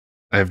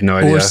 I have no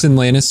idea. Orson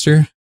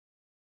Lannister.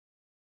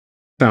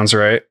 Sounds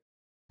right.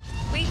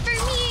 Wait for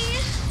me.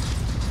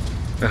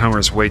 The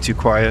Hummer's way too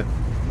quiet.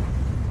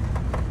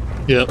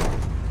 Yep.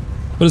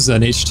 What is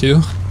that,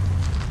 H2?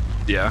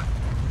 Yeah.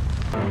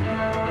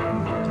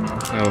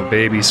 Oh,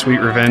 baby, sweet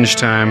revenge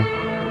time.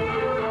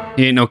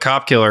 He ain't no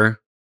cop killer,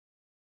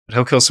 but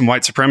he'll kill some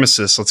white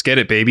supremacists. Let's get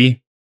it,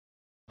 baby.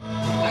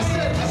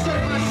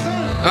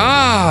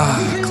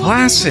 Ah,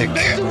 classic.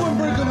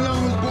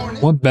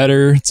 What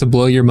better to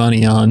blow your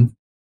money on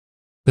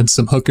than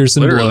some hookers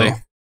and Literally.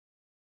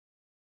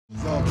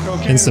 blow?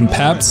 And some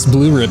Pabst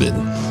Blue Ribbon.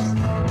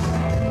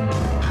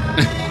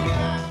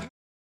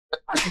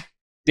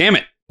 Damn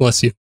it.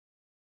 Bless you.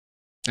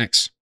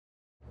 Thanks.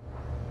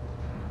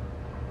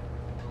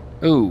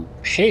 Oh,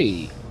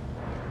 hey.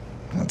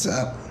 What's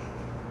up?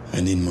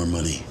 I need more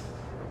money.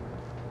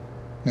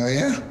 Oh,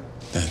 yeah?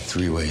 That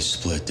three-way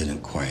split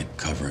didn't quite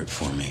cover it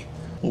for me.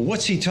 Well,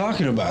 what's he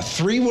talking about?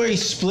 Three-way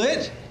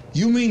split?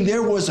 You mean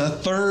there was a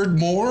third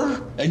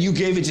more and you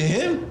gave it to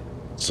him?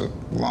 It's a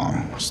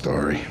long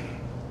story.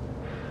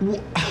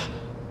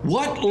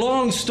 What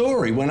long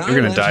story? When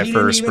You're gonna die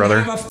first, brother.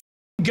 Have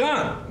a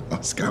gun. Well,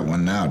 he's got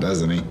one now,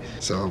 doesn't he?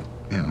 So,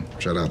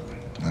 shut up.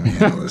 Let me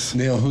handle this.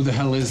 Neil, who the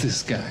hell is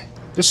this guy?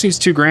 This needs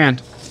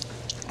 $2,000.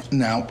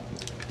 Now,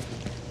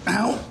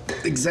 how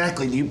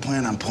exactly do you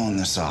plan on pulling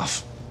this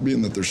off?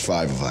 Being that there's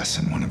 5 of us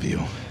and one of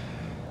you.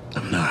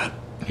 I'm not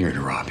here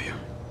to rob you.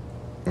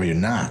 Or you're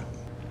not?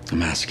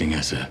 I'm asking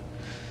as a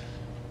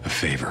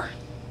favor.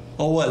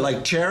 Oh, what,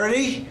 like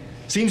charity?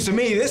 Seems to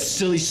me this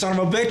silly son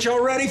of a bitch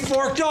already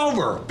forked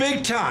over.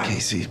 Big time.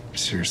 Casey,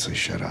 seriously,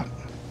 shut up.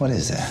 What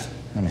is that?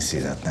 Let me see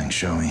that thing.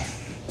 Show me.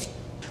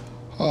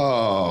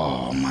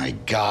 Oh, my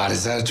God.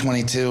 Is that a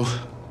 22?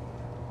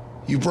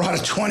 You brought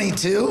a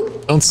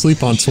 22? Don't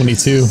sleep on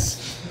 22.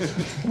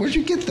 Where'd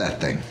you get that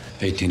thing?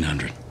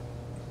 1,800.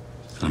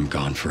 I'm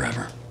gone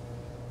forever.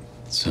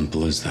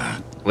 Simple as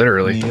that.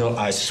 Literally. Neil,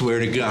 I swear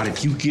to God,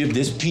 if you give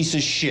this piece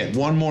of shit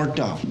one more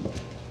dump.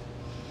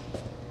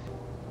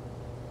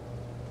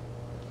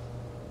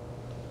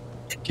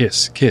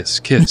 Kiss, kiss,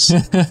 kiss.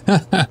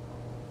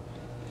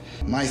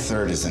 My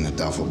third is in a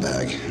duffel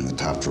bag in the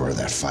top drawer of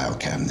that file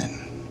cabinet.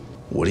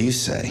 What do you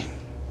say?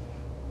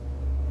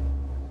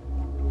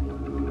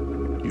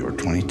 Your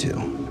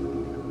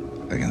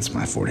 22 against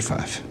my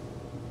 45.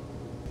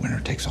 Winner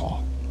takes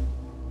all.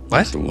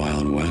 What? The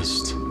Wild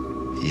West?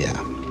 Yeah,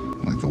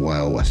 like the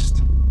Wild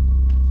West.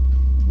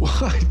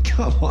 What?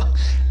 Come on.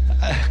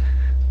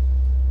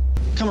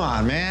 Come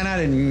on, man. I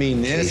didn't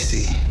mean this.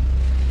 Casey,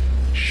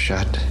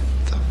 shut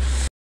the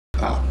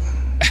up.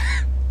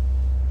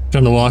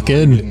 Trying to walk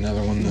in.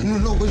 Another one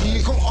then. No, but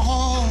you come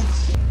on.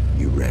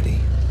 You ready?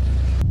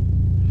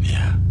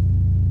 Yeah.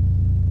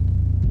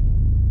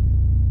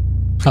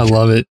 I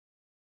love it.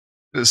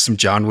 This is some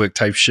John Wick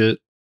type shit.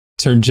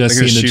 Turn They're Jesse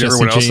gonna into shoot Jesse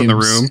everyone else in the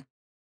James. room.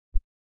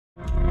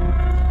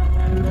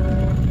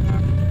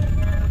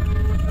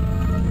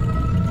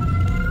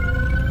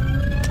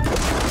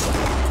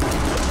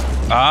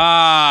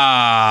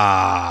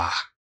 Ah.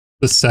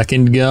 The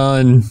second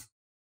gun.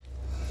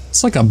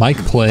 It's like a mic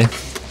play.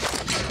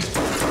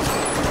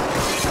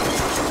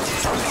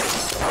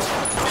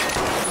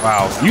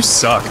 Wow, you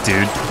suck,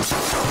 dude.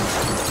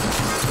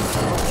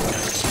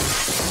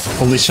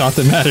 Only shot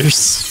that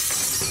matters.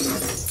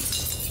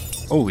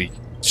 Holy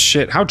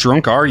shit, how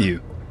drunk are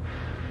you?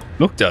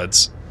 Milk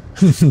duds.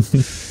 Give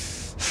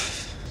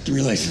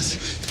me license.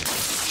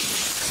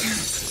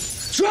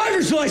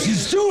 Driver's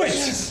license, do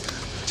it!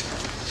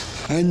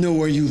 I know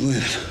where you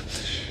live.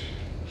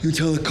 You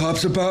tell the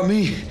cops about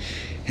me,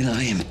 and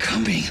I am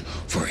coming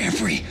for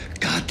every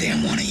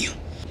goddamn one of you.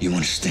 You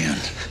understand?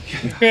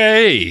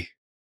 Hey!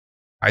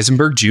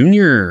 Heisenberg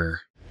Jr.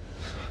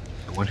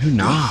 The one who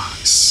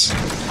knocks.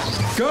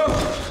 Go!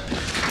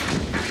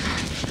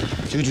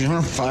 Dude, you're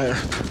on fire.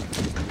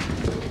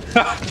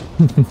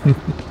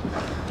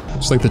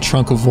 It's like the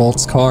trunk of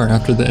Walt's car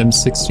after the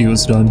M60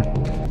 was done.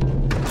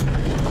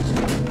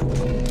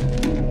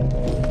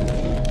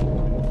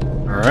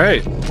 All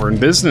right, we're in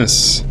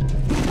business.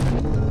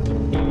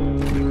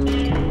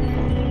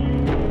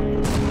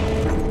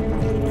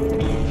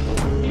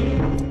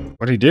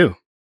 What'd he do?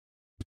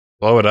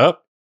 Blow it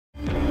up?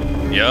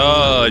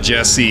 Yo,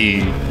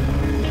 Jesse.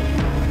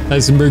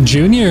 Heisenberg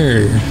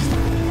Jr.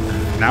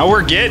 Now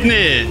we're getting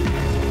it.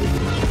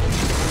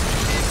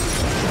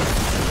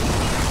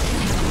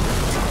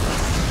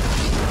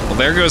 Well,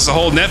 there goes the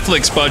whole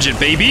Netflix budget,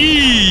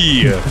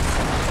 baby.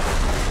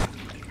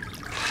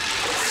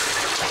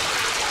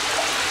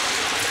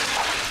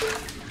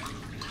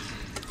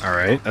 All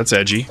right, that's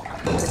edgy.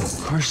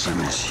 Of course I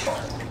miss you.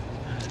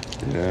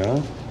 Yeah?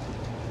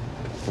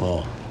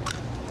 Well,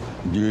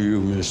 do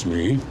you miss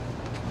me?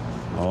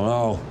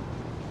 Hello?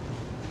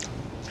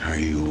 How are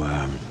you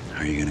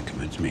gonna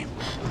convince me?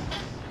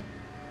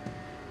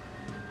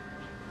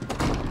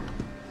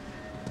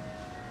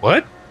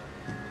 What?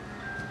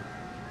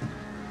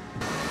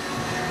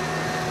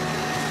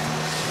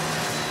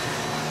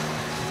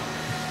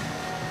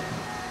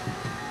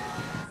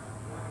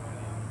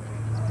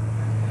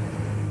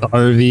 The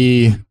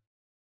RV. Who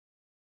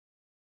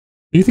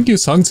do you think he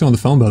was talking to on the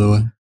phone, by the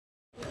way?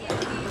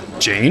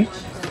 Jane?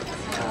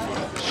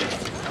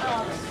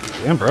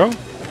 Damn, bro.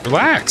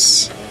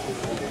 Relax.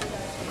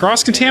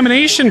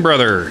 Cross-contamination,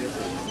 brother.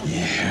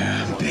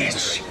 Yeah,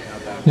 bitch.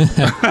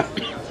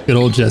 Good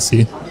old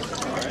Jesse.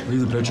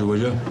 Leave the picture, will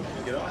you?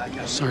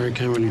 Sorry, I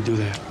can't really do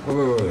that.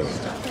 Wait.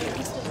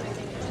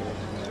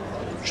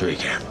 Sure you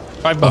can.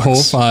 $5. A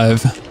whole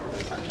 5.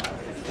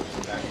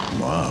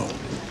 Wow.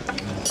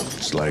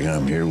 It's like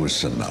I'm here with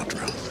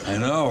Sinatra. I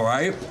know,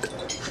 right?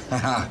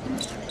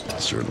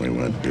 Certainly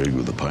went big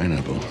with the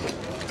pineapple.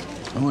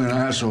 Only an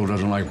asshole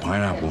doesn't like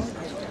pineapple.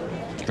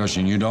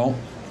 Christian, you don't?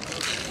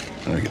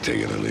 I could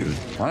take it or leave it.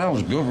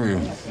 Pineapple's good for you.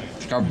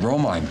 It's got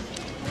bromine.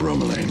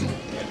 Bromelain.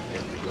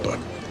 But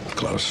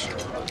close.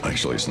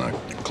 Actually, it's not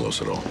close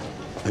at all.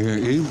 Are you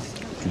gonna eat?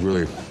 You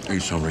really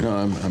eat something? No,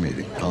 I'm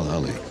eating.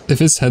 I'll eat. If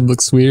his head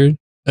looks weird,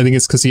 I think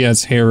it's because he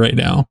has hair right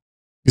now.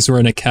 He's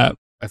wearing a cap.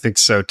 I think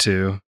so,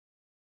 too.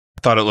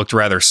 I thought it looked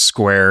rather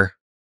square.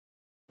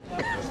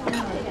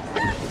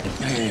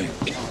 Hey.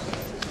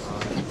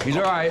 He's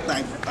all right.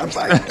 I'm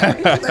fine.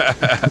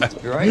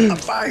 You're right? I'm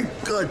fine.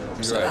 Good.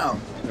 Sit down.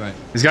 You're right.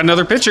 He's got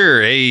another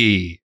picture.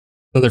 Hey.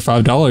 Another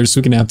 $5.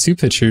 We can have 2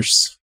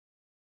 pictures.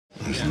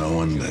 There's no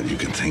one that you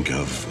can think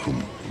of who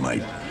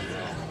might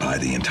buy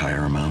the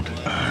entire amount?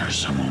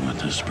 Someone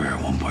with a spare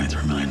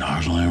 $1.3 million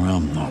laying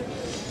around? No.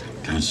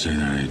 Can't say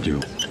that I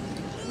do.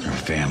 Their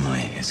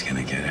family is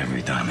gonna get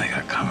every dime they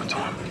got coming to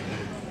them.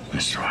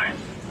 Mr. White.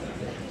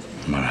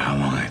 No matter how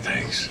long it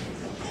takes.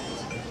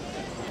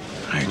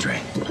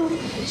 Hydrate.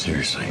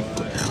 Seriously.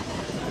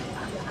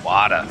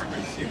 Water.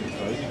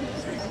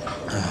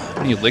 How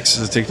many licks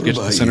does it take to get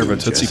to the center of a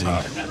Tootsie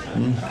Pop?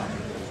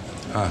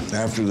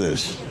 After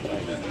this.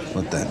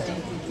 What then?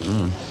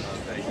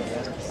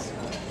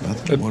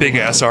 A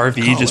big-ass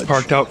RV just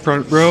parked out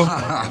front, bro.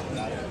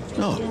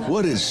 No,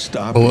 what is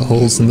stopping Bullet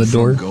holes in the you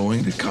door. from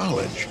going to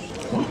college?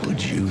 What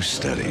would you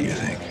study, you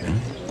think? Huh?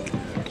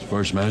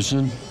 Sports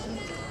medicine?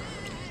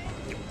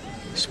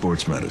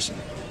 Sports medicine.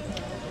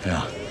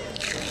 Yeah.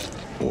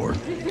 Or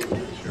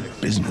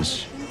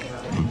business.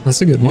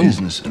 That's a good one.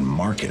 Business and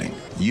marketing.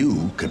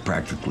 You could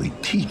practically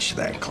teach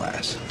that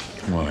class.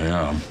 Well,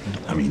 yeah.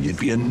 I mean, you'd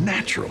be a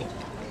natural.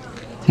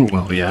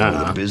 Well, With a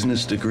yeah.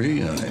 business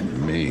degree, I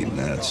mean,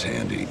 that's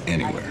handy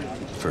anywhere.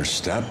 First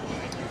step,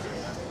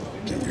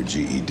 get your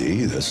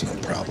GED, that's no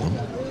problem.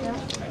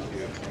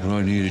 What do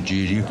I need a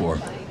GED for?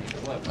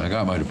 I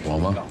got my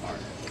diploma.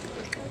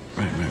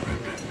 Right.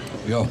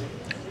 Yo,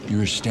 you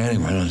were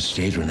standing right on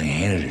stage when they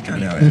handed it to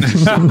me.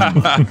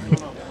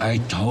 I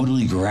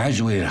totally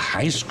graduated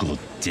high school,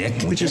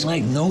 dick. We just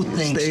like, no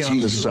thanks. Stay on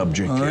the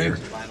subject All right? here.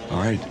 All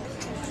right?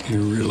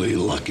 You're really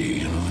lucky,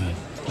 you know that?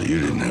 That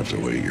you didn't have to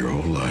wait your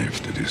whole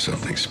life to do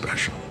something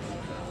special.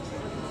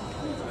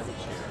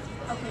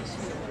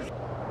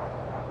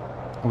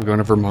 Are we going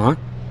to Vermont?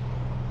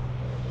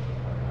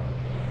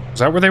 Is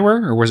that where they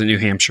were? Or was it New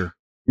Hampshire?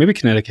 Maybe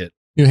Connecticut.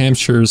 New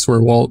Hampshire is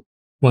where Walt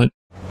went.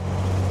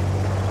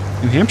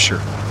 New Hampshire.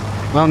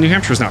 Well, New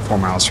Hampshire's not 4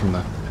 miles from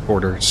the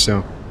border,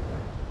 so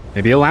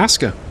maybe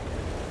Alaska.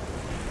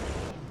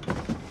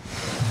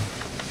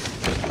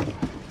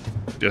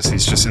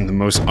 Jesse's just in the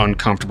most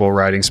uncomfortable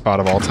riding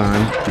spot of all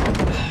time.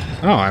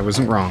 Oh, I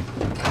wasn't wrong.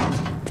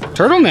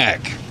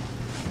 Turtleneck!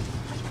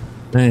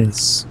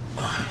 Nice.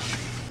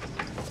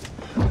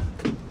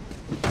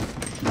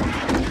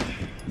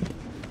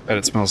 Bet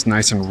it smells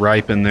nice and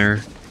ripe in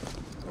there.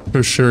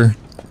 For sure.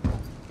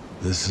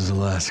 This is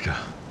Alaska.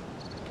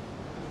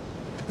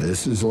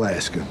 This is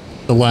Alaska.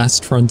 The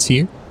last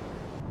frontier.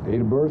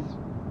 Date of birth?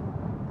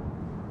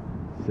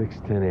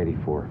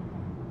 6/10/84.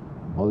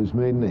 Mother's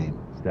maiden name?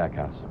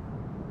 Stackhouse.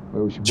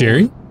 Where was she born?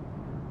 Jerry?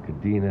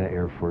 Kadena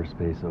Air Force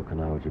Base,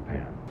 Okinawa,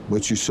 Japan.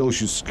 What's your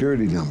social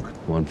security number?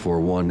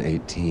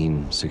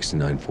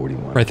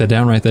 141-18-6941. Write that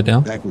down, write that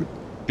down. Backward.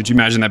 Could you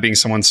imagine that being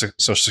someone's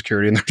social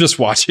security and they're just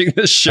watching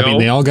this show? I mean,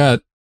 they all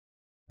got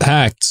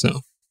hacked, so.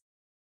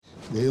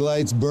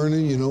 Daylight's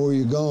burning, you know where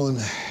you're going.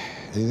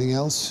 Anything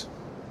else?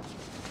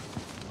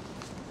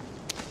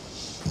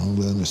 Hold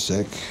on a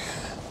sec.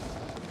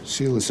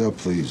 Seal this up,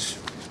 please.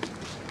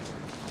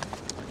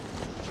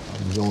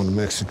 I'm going to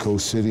Mexico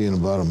City in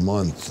about a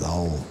month.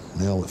 I'll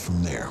nail it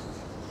from there.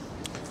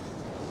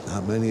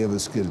 Not many of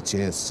us get a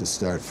chance to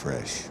start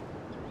fresh.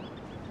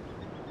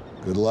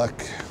 Good luck,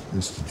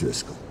 Mr.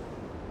 Driscoll.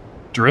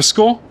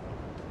 Driscoll?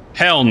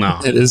 Hell no.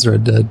 It is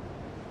Red Dead.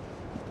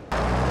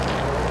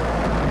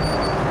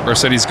 Bro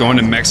said he's going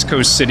to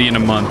Mexico City in a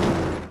month.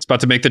 It's about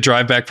to make the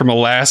drive back from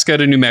Alaska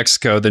to New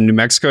Mexico, then New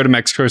Mexico to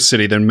Mexico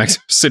City, then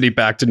Mexico City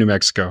back to New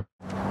Mexico.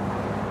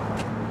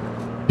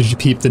 Did you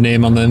peep the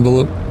name on the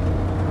envelope?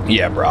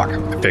 Yeah, Brock.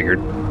 I figured.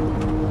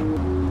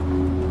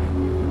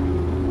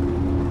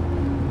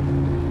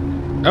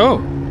 Oh.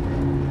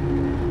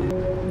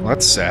 Well,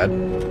 that's sad.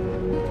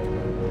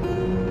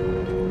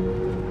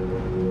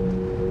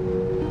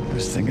 I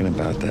was thinking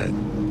about that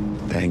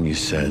thing you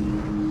said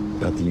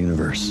about the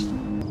universe.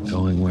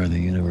 Going where the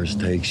universe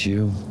takes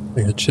you.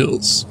 I got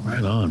chills.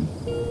 Right on.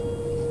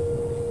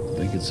 I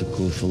think it's a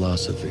cool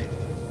philosophy.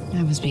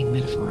 I was being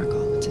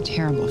metaphorical. It's a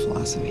terrible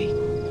philosophy.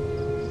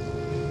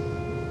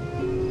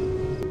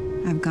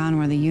 I've gone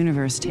where the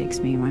universe takes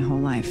me my whole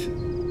life.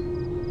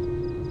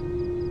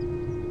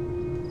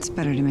 It's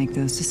better to make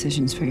those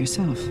decisions for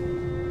yourself.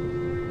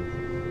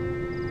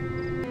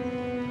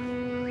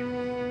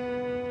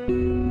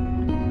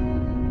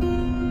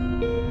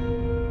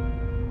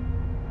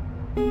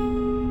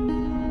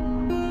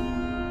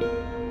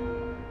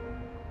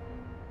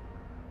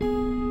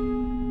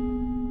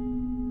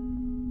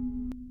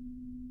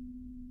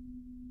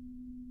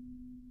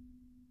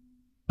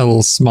 A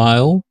little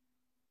smile.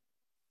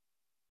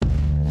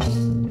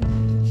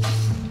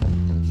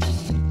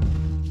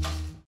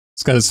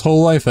 He's got his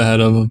whole life ahead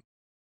of him.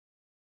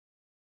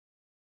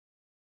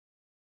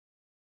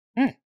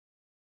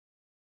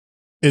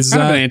 Is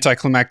kind that of an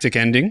anticlimactic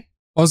ending?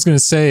 I was going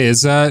to say,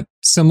 is that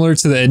similar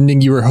to the ending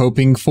you were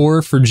hoping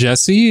for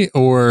Jesse,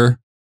 or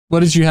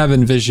what did you have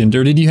envisioned,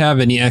 or did you have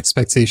any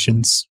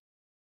expectations?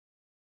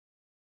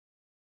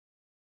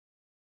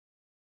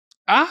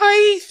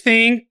 I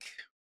think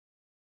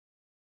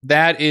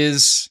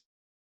that's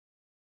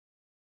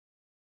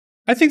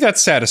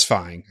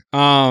satisfying.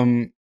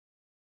 I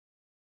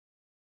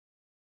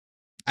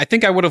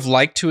think I would have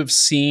liked to have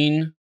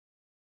seen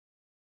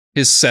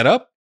his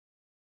setup,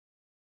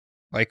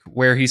 like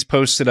where he's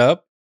posted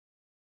up.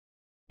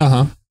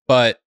 Uh-huh.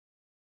 But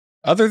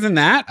other than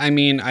that, I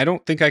mean, I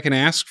don't think I can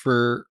ask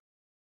for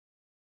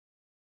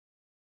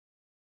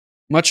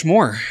much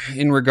more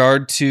in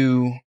regard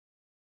to,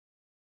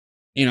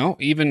 you know,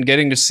 even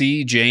getting to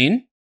see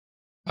Jane.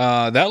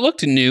 That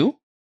looked new.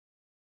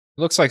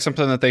 Looks like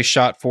something that they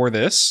shot for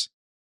this.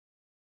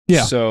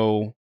 Yeah.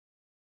 So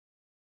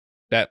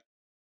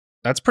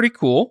that's pretty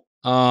cool.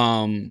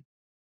 I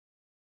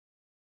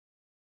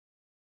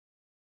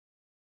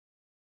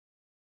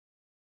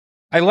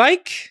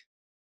like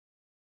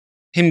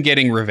him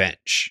getting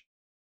revenge.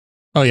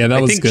 Oh yeah,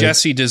 that was good. I think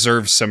Jesse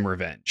deserves some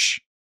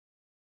revenge.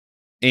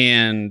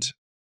 And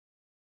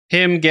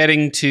him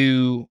getting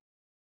to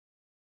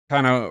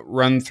kind of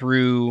run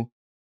through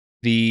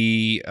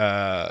the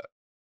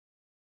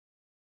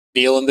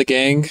Neil and the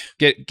gang.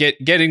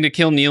 Getting to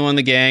kill Neil and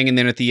the gang, and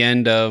then at the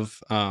end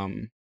of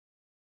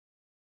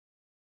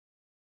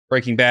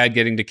Breaking Bad,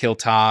 getting to kill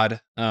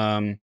Todd.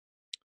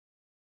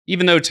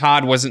 Even though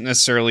Todd wasn't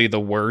necessarily the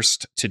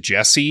worst to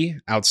Jesse,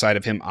 outside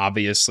of him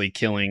obviously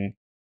killing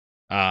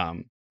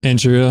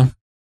Andrea.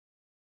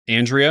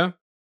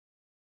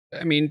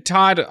 I mean,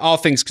 Todd, all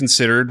things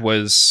considered,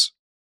 was,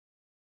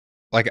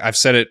 like I've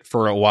said it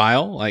for a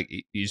while, like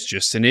he's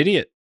just an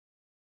idiot.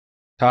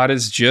 Todd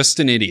is just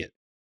an idiot.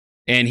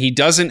 And he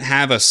doesn't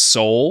have a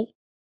soul.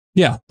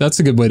 Yeah, that's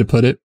a good way to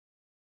put it.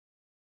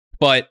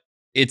 But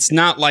it's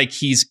not like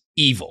he's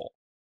evil.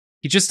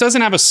 He just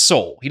doesn't have a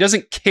soul. He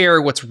doesn't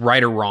care what's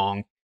right or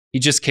wrong. He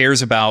just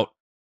cares about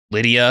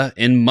Lydia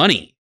and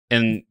money.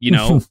 And, you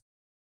know,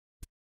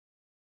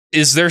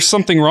 is there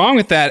something wrong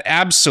with that?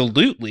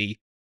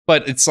 Absolutely.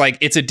 But it's like,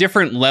 it's a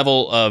different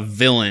level of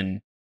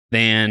villain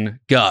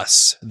than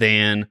Gus,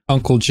 than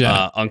Uncle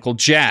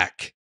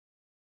Jack.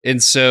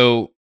 And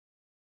so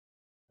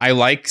I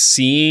like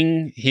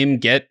seeing him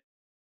get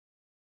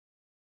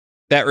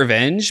that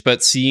revenge,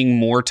 but seeing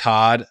more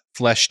Todd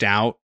fleshed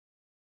out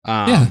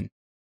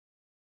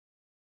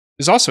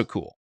is also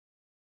cool.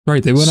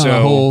 Right. They went on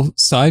a whole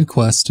side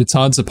quest to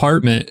Todd's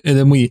apartment, and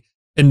then we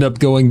end up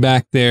going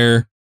back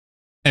there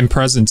in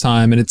present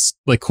time, and it's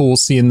like cool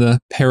seeing the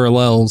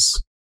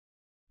parallels.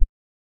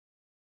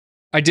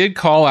 I did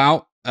call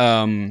out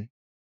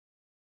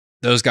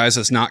those guys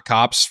as not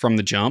cops from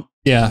the jump.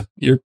 Yeah,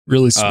 you're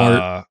really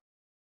smart.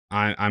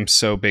 I'm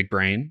so big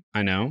brain.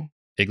 I know.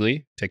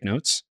 Igley, take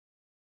notes.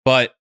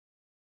 But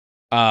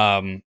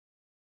I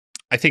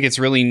think it's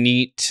really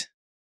neat,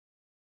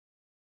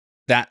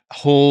 that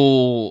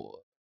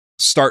whole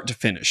start to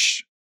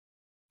finish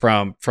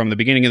from the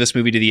beginning of this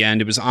movie to the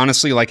end. It was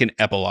honestly like an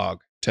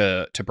epilogue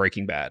to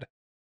Breaking Bad.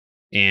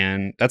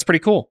 And that's pretty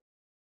cool.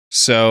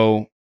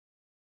 So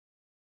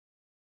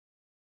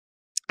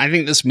I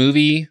think this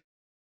movie,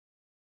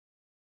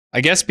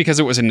 I guess because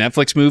it was a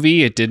Netflix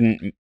movie, it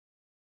didn't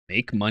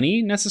make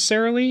money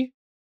necessarily.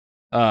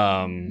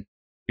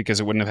 Because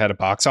it wouldn't have had a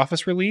box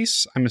office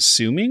release, I'm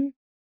assuming.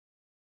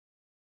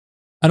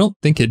 I don't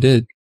think it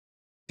did.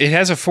 It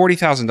has a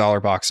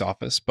 $40,000 box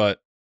office, but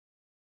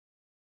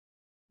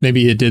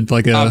maybe it did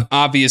like a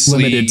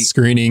obviously limited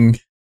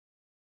screening.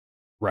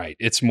 Right.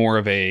 It's more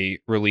of a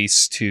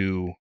release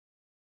to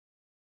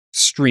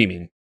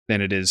streaming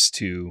than it is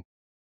to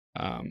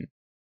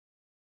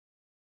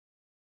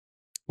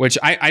Which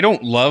I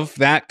don't love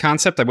that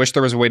concept. I wish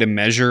there was a way to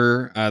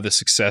measure the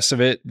success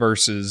of it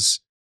versus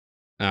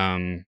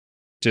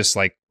just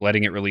like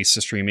letting it release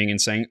to streaming and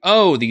saying,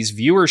 oh, these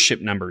viewership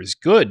numbers,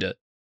 good.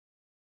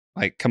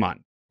 Like, come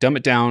on, dumb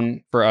it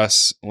down for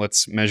us.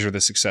 Let's measure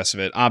the success of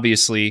it.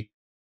 Obviously,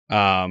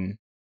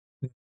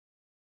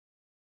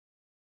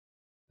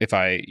 if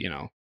I,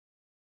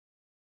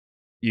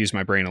 use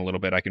my brain a little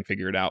bit, I can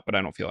figure it out, but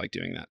I don't feel like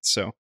doing that.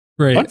 So,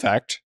 right. Fun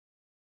fact,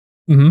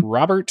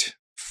 Robert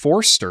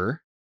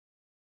Forster,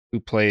 who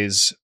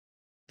plays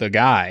the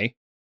guy,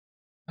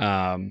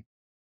 obviously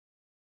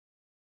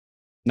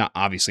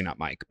not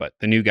Mike, but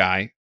the new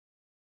guy,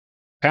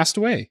 passed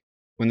away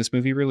when this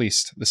movie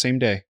released the same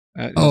day.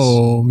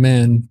 Oh,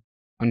 man.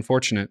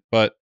 Unfortunate,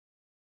 but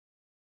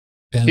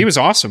he was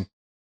awesome.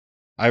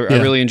 I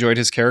really enjoyed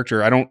his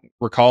character. I don't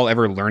recall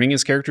ever learning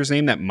his character's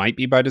name. That might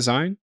be by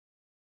design.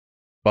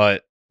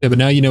 But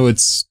now you know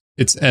it's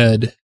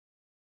Ed.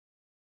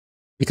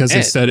 Because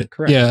he said it.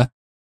 Correct. Yeah.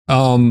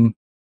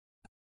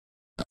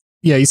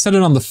 Yeah, he said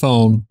it on the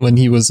phone when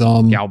he was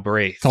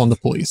Galbraith calling the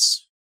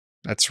police.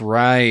 That's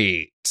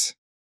right.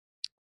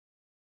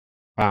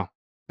 Wow.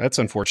 That's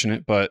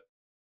unfortunate, but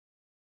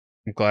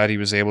I'm glad he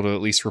was able to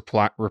at least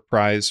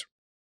reprise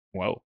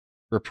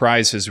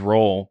his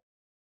role.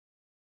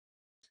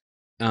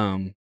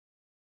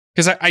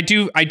 Because I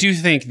do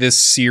think this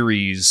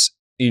series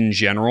in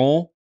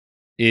general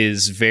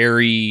is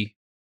very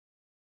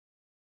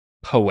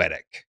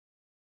poetic.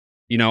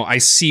 I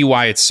see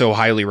why it's so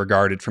highly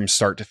regarded from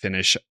start to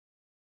finish.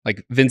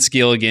 Like Vince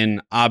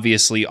Gilligan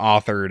obviously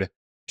authored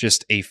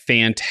just a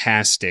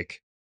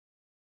fantastic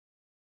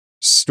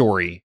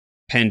story,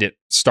 penned it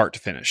start to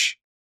finish.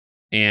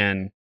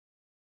 And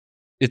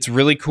it's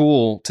really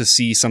cool to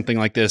see something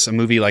like this, a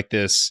movie like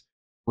this,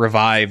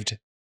 revived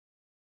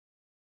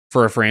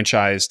for a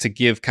franchise to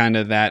give kind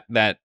of that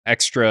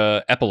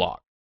extra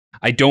epilogue.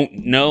 I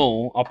don't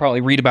know. I'll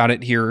probably read about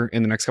it here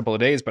in the next couple of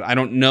days, but I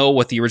don't know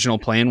what the original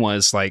plan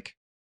was. Like,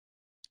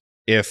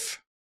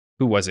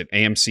 who was it?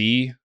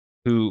 AMC?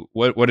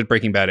 What did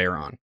Breaking Bad air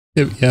on?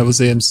 It was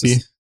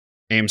AMC.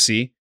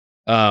 AMC.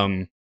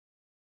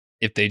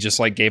 If they just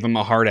like gave him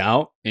a hard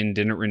out and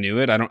didn't renew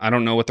it, I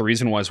don't know what the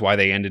reason was why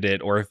they ended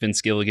it, or if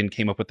Vince Gilligan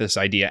came up with this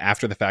idea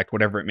after the fact,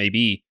 whatever it may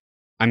be.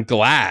 I'm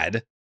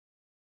glad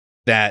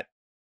that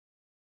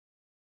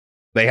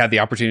they had the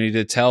opportunity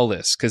to tell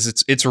this,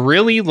 because it's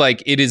really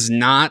like, it is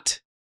not,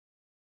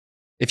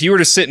 if you were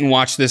to sit and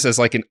watch this as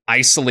like an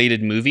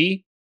isolated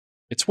movie,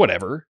 it's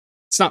whatever.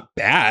 It's not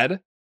bad,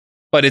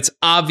 but it's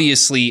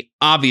obviously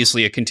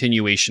a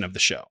continuation of the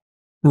show.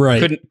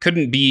 Right.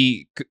 Couldn't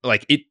be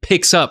like, it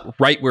picks up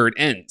right where it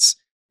ends.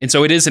 And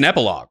so it is an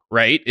epilogue,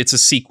 right? It's a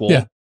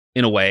sequel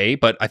in a way,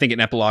 but I think an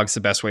epilogue is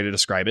the best way to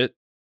describe it.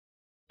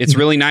 It's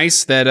really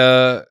nice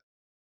that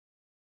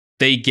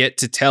they get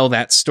to tell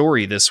that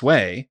story this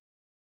way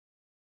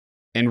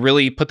and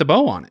really put the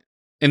bow on it.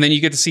 And then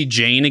you get to see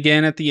Jane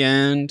again at the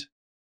end.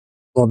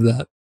 Love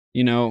that.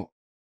 The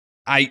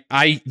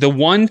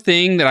one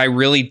thing that I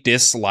really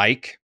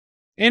dislike,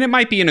 and it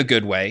might be in a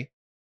good way,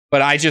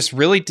 but I just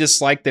really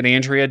dislike that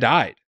Andrea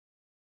died.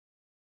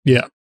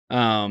 Yeah.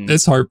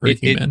 It's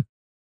heartbreaking, man.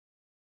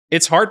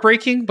 It's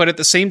heartbreaking, but at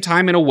the same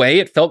time, in a way,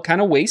 it felt kind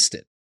of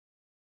wasted.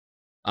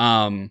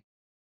 And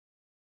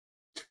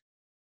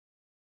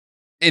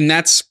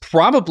that's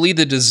probably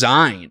the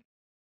design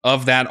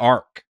of that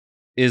arc,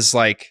 is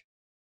like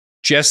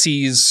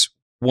Jesse's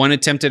one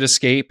attempt at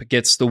escape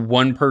gets the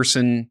one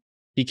person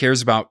he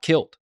cares about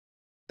killed.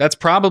 That's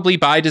probably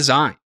by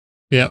design.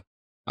 Yeah.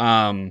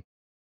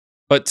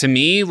 But to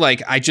me,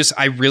 like,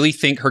 I really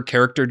think her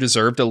character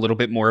deserved a little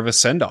bit more of a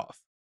send-off.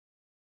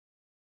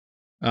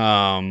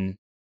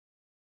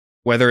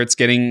 Whether it's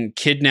getting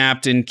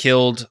kidnapped and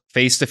killed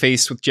face to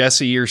face with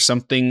Jesse or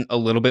something a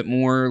little bit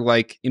more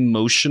like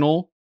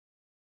emotional.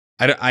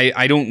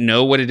 I don't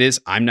know what it is.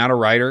 I'm not a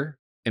writer,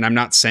 and I'm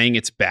not saying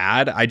it's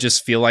bad. I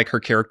just feel like her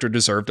character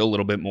deserved a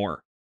little bit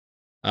more.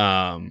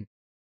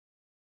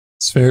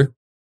 It's fair.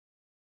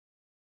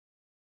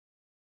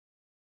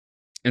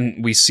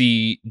 And we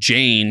see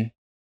Jane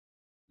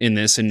in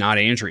this and not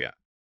Andrea,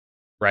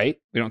 right?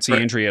 We don't see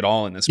Andrea at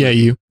all in this movie.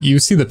 Yeah, you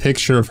see the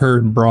picture of her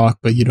and Brock,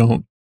 but you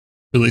don't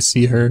really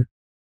see her.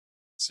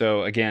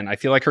 So again, I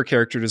feel like her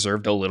character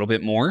deserved a little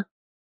bit more.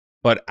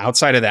 But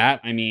outside of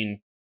that, I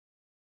mean,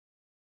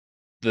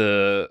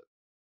 this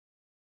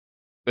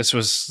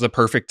was the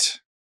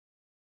perfect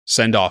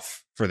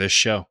send-off for this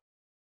show.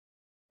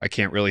 I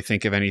can't really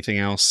think of anything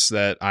else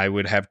that I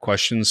would have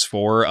questions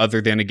for,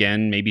 other than,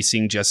 again, maybe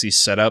seeing Jesse's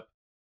setup.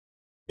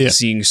 Yeah.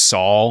 Seeing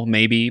Saul,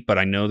 maybe, but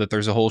I know that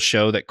there's a whole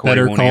show that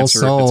Corey won't answer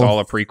Saul. If it's all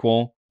a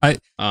prequel.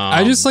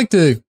 I just like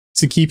to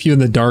keep you in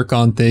the dark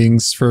on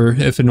things for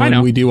if and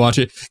when we do watch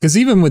it. Because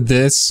even with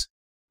this,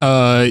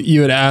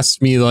 you had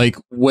asked me, like,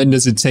 when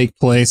does it take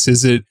place?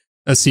 Is it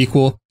a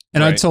sequel?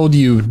 And I told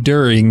you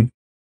during,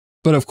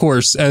 but of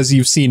course, as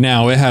you've seen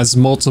now, it has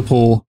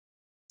multiple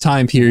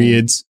time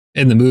periods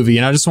in the movie.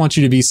 And I just want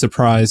you to be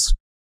surprised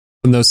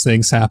when those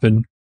things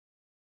happen.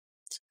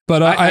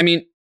 But I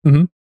mean,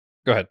 Mhm.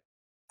 Go ahead.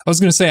 I was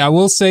going to say, I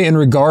will say in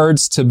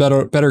regards to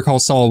Better Call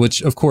Saul,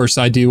 which of course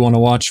I do want to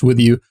watch with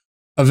you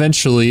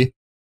eventually.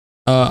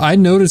 I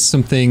noticed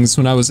some things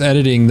when I was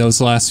editing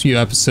those last few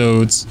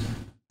episodes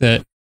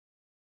that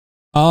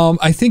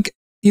I think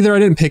either I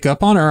didn't pick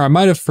up on or I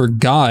might have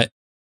forgot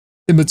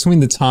in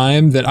between the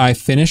time that I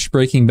finished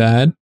Breaking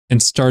Bad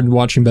and started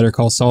watching Better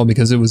Call Saul,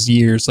 because it was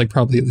years, like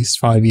probably at least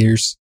 5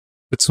 years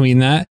between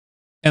that.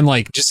 And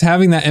like just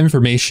having that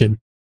information,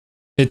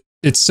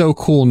 it's so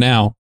cool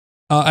now.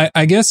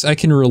 I guess I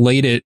can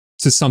relate it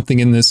to something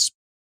in this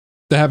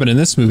that happened in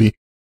this movie.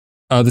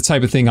 The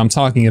type of thing I'm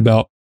talking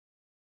about.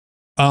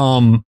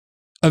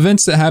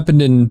 Events that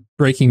happened in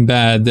Breaking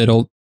Bad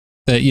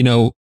that, you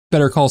know,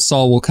 Better Call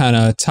Saul will kind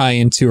of tie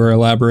into or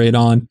elaborate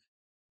on,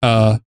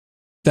 that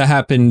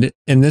happened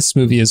in this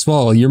movie as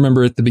well. You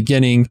remember at the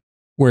beginning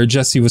where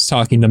Jesse was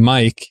talking to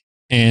Mike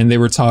and they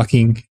were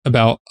talking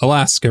about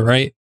Alaska,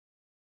 right?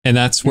 And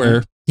that's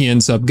where he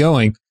ends up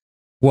going.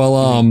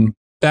 Well,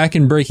 back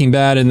in Breaking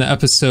Bad, in the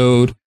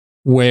episode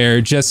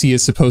where Jesse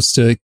is supposed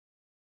to,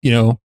 you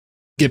know,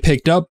 get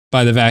picked up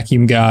by the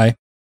vacuum guy,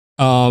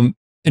 and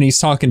he's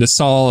talking to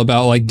Saul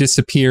about like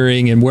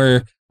disappearing and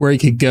where he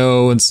could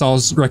go, and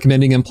Saul's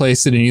recommending him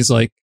place it, and he's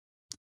like,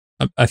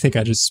 I think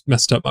I just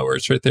messed up my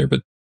words right there,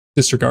 but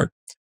disregard.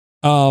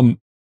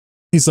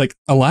 He's like,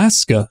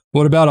 Alaska?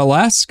 What about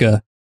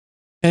Alaska?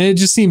 And it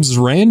just seems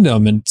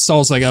random, and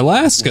Saul's like,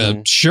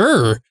 Alaska?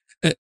 Sure.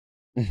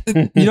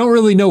 You don't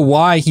really know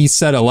why he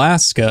said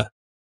Alaska.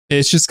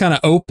 It's just kind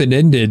of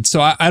open-ended. So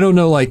I don't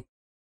know like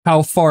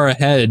how far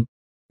ahead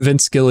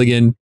Vince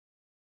Gilligan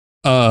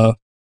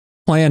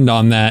planned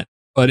on that,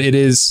 but it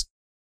is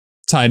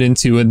tied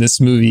into in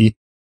this movie,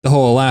 the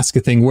whole Alaska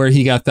thing, where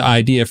he got the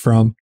idea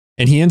from,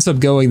 and he ends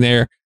up going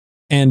there.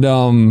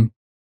 And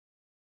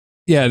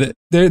yeah,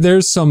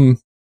 there's some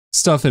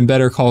stuff in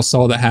Better Call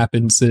Saul that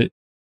happens that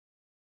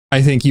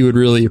I think you would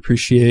really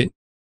appreciate,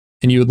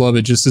 and you would love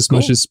it just as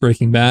much as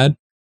Breaking Bad.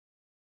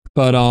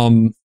 But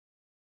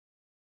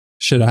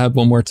shit, I have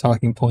one more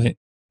talking point.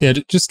 Yeah,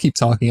 just keep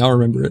talking. I'll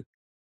remember it.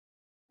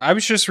 I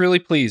was just really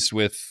pleased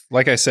with,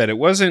 like I said, it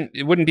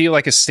wouldn't be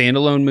like a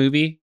standalone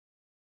movie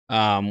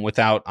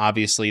without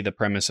obviously the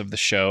premise of the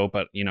show,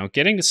 but you know,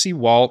 getting to see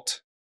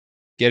Walt,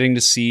 getting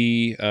to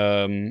see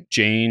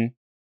Jane.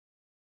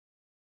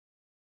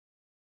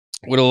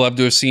 Would have loved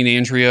to have seen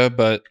Andrea,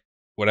 but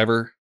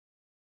whatever.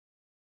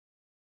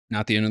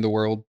 Not the end of the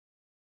world.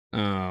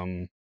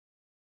 And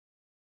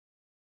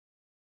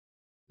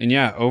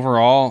yeah,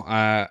 overall,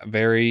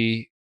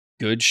 very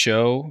good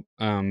show.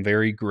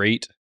 Very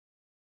great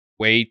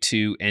way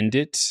to end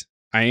it.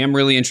 I am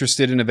really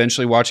interested in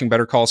eventually watching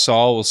Better Call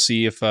Saul. We'll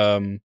see if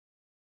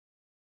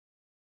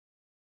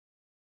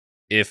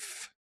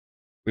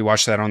we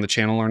watch that on the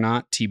channel or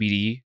not.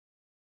 TBD.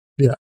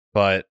 Yeah.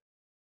 But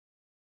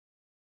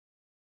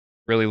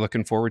really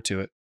looking forward to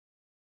it.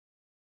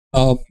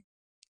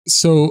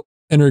 So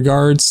in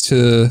regards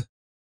to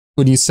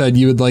when you said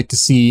you would like to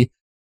see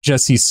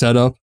Jesse's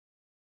setup,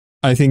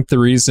 I think the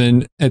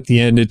reason at the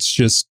end it's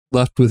just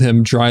left with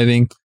him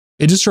driving,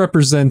 it just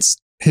represents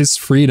his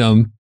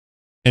freedom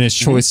and his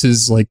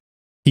choices. Like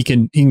he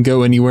can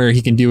go anywhere,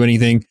 he can do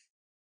anything.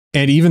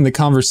 And even the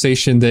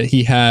conversation that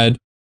he had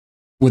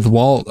with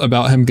Walt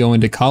about him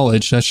going to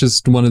college, that's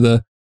just one of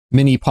the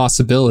many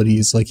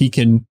possibilities. Like he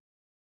can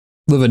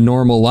live a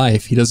normal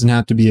life. He doesn't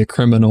have to be a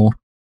criminal.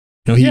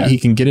 You know, he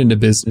can get into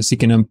business. He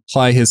can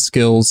apply his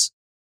skills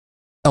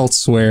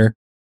elsewhere.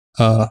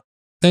 And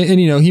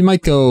you know, he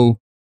might go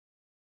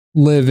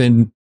live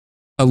in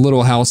a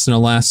little house in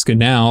Alaska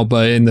now,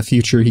 but in the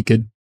future he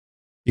could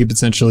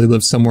potentially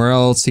live somewhere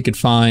else. He could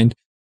find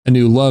a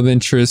new love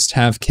interest,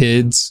 have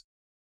kids.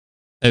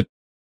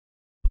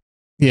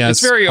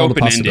 It's very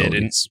open-ended,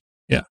 and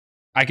yeah,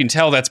 I can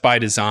tell that's by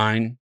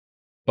design,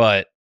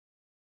 but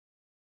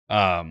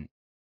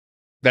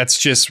that's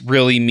just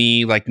really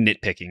me like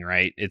nitpicking,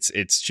 right?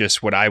 It's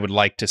just what I would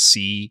like to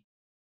see.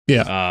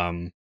 Yeah.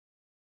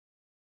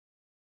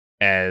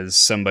 As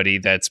somebody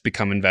that's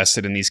become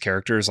invested in these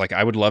characters, like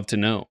I would love to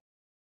know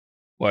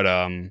what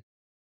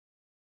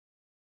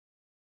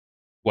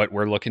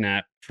we're looking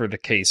at for the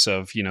case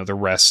of, you know, the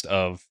rest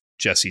of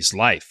Jesse's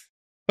life.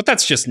 But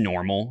that's just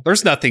normal.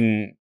 There's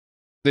nothing,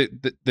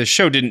 the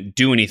show didn't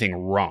do anything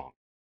wrong.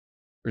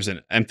 There's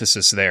an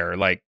emphasis there.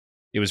 Like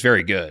it was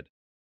very good,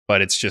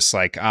 but it's just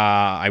like,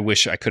 I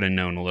wish I could have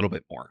known a little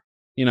bit more,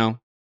 you know?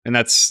 And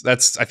that's,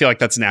 I feel like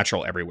that's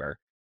natural everywhere.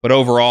 But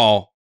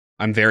overall,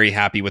 I'm very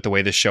happy with the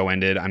way this show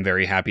ended. I'm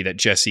very happy that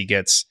Jesse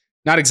gets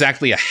not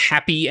exactly a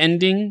happy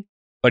ending,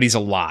 but he's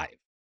alive.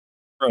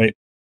 Right.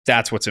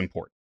 That's what's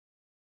important.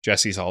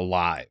 Jesse's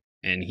alive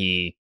and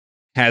he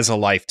has a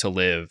life to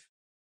live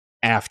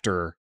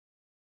after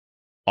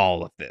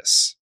all of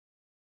this.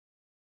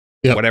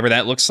 Yep. Whatever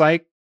that looks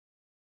like,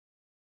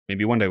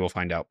 maybe one day we'll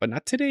find out, but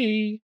not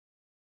today.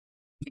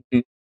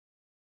 Mm-hmm.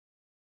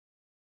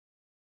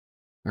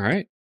 All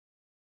right.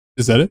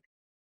 Is that it?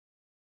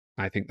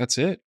 I think that's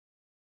it.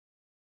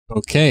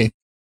 Okay.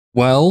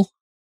 Well,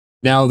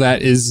 now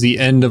that is the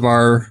end of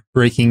our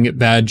Breaking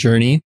Bad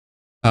journey.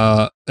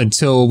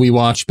 Until we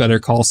watch Better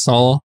Call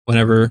Saul,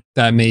 whenever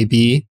that may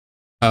be.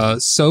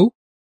 So,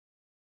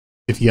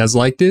 if you guys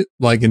liked it,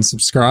 like and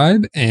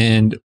subscribe,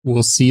 and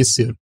we'll see you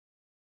soon.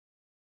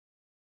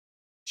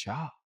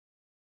 Ciao.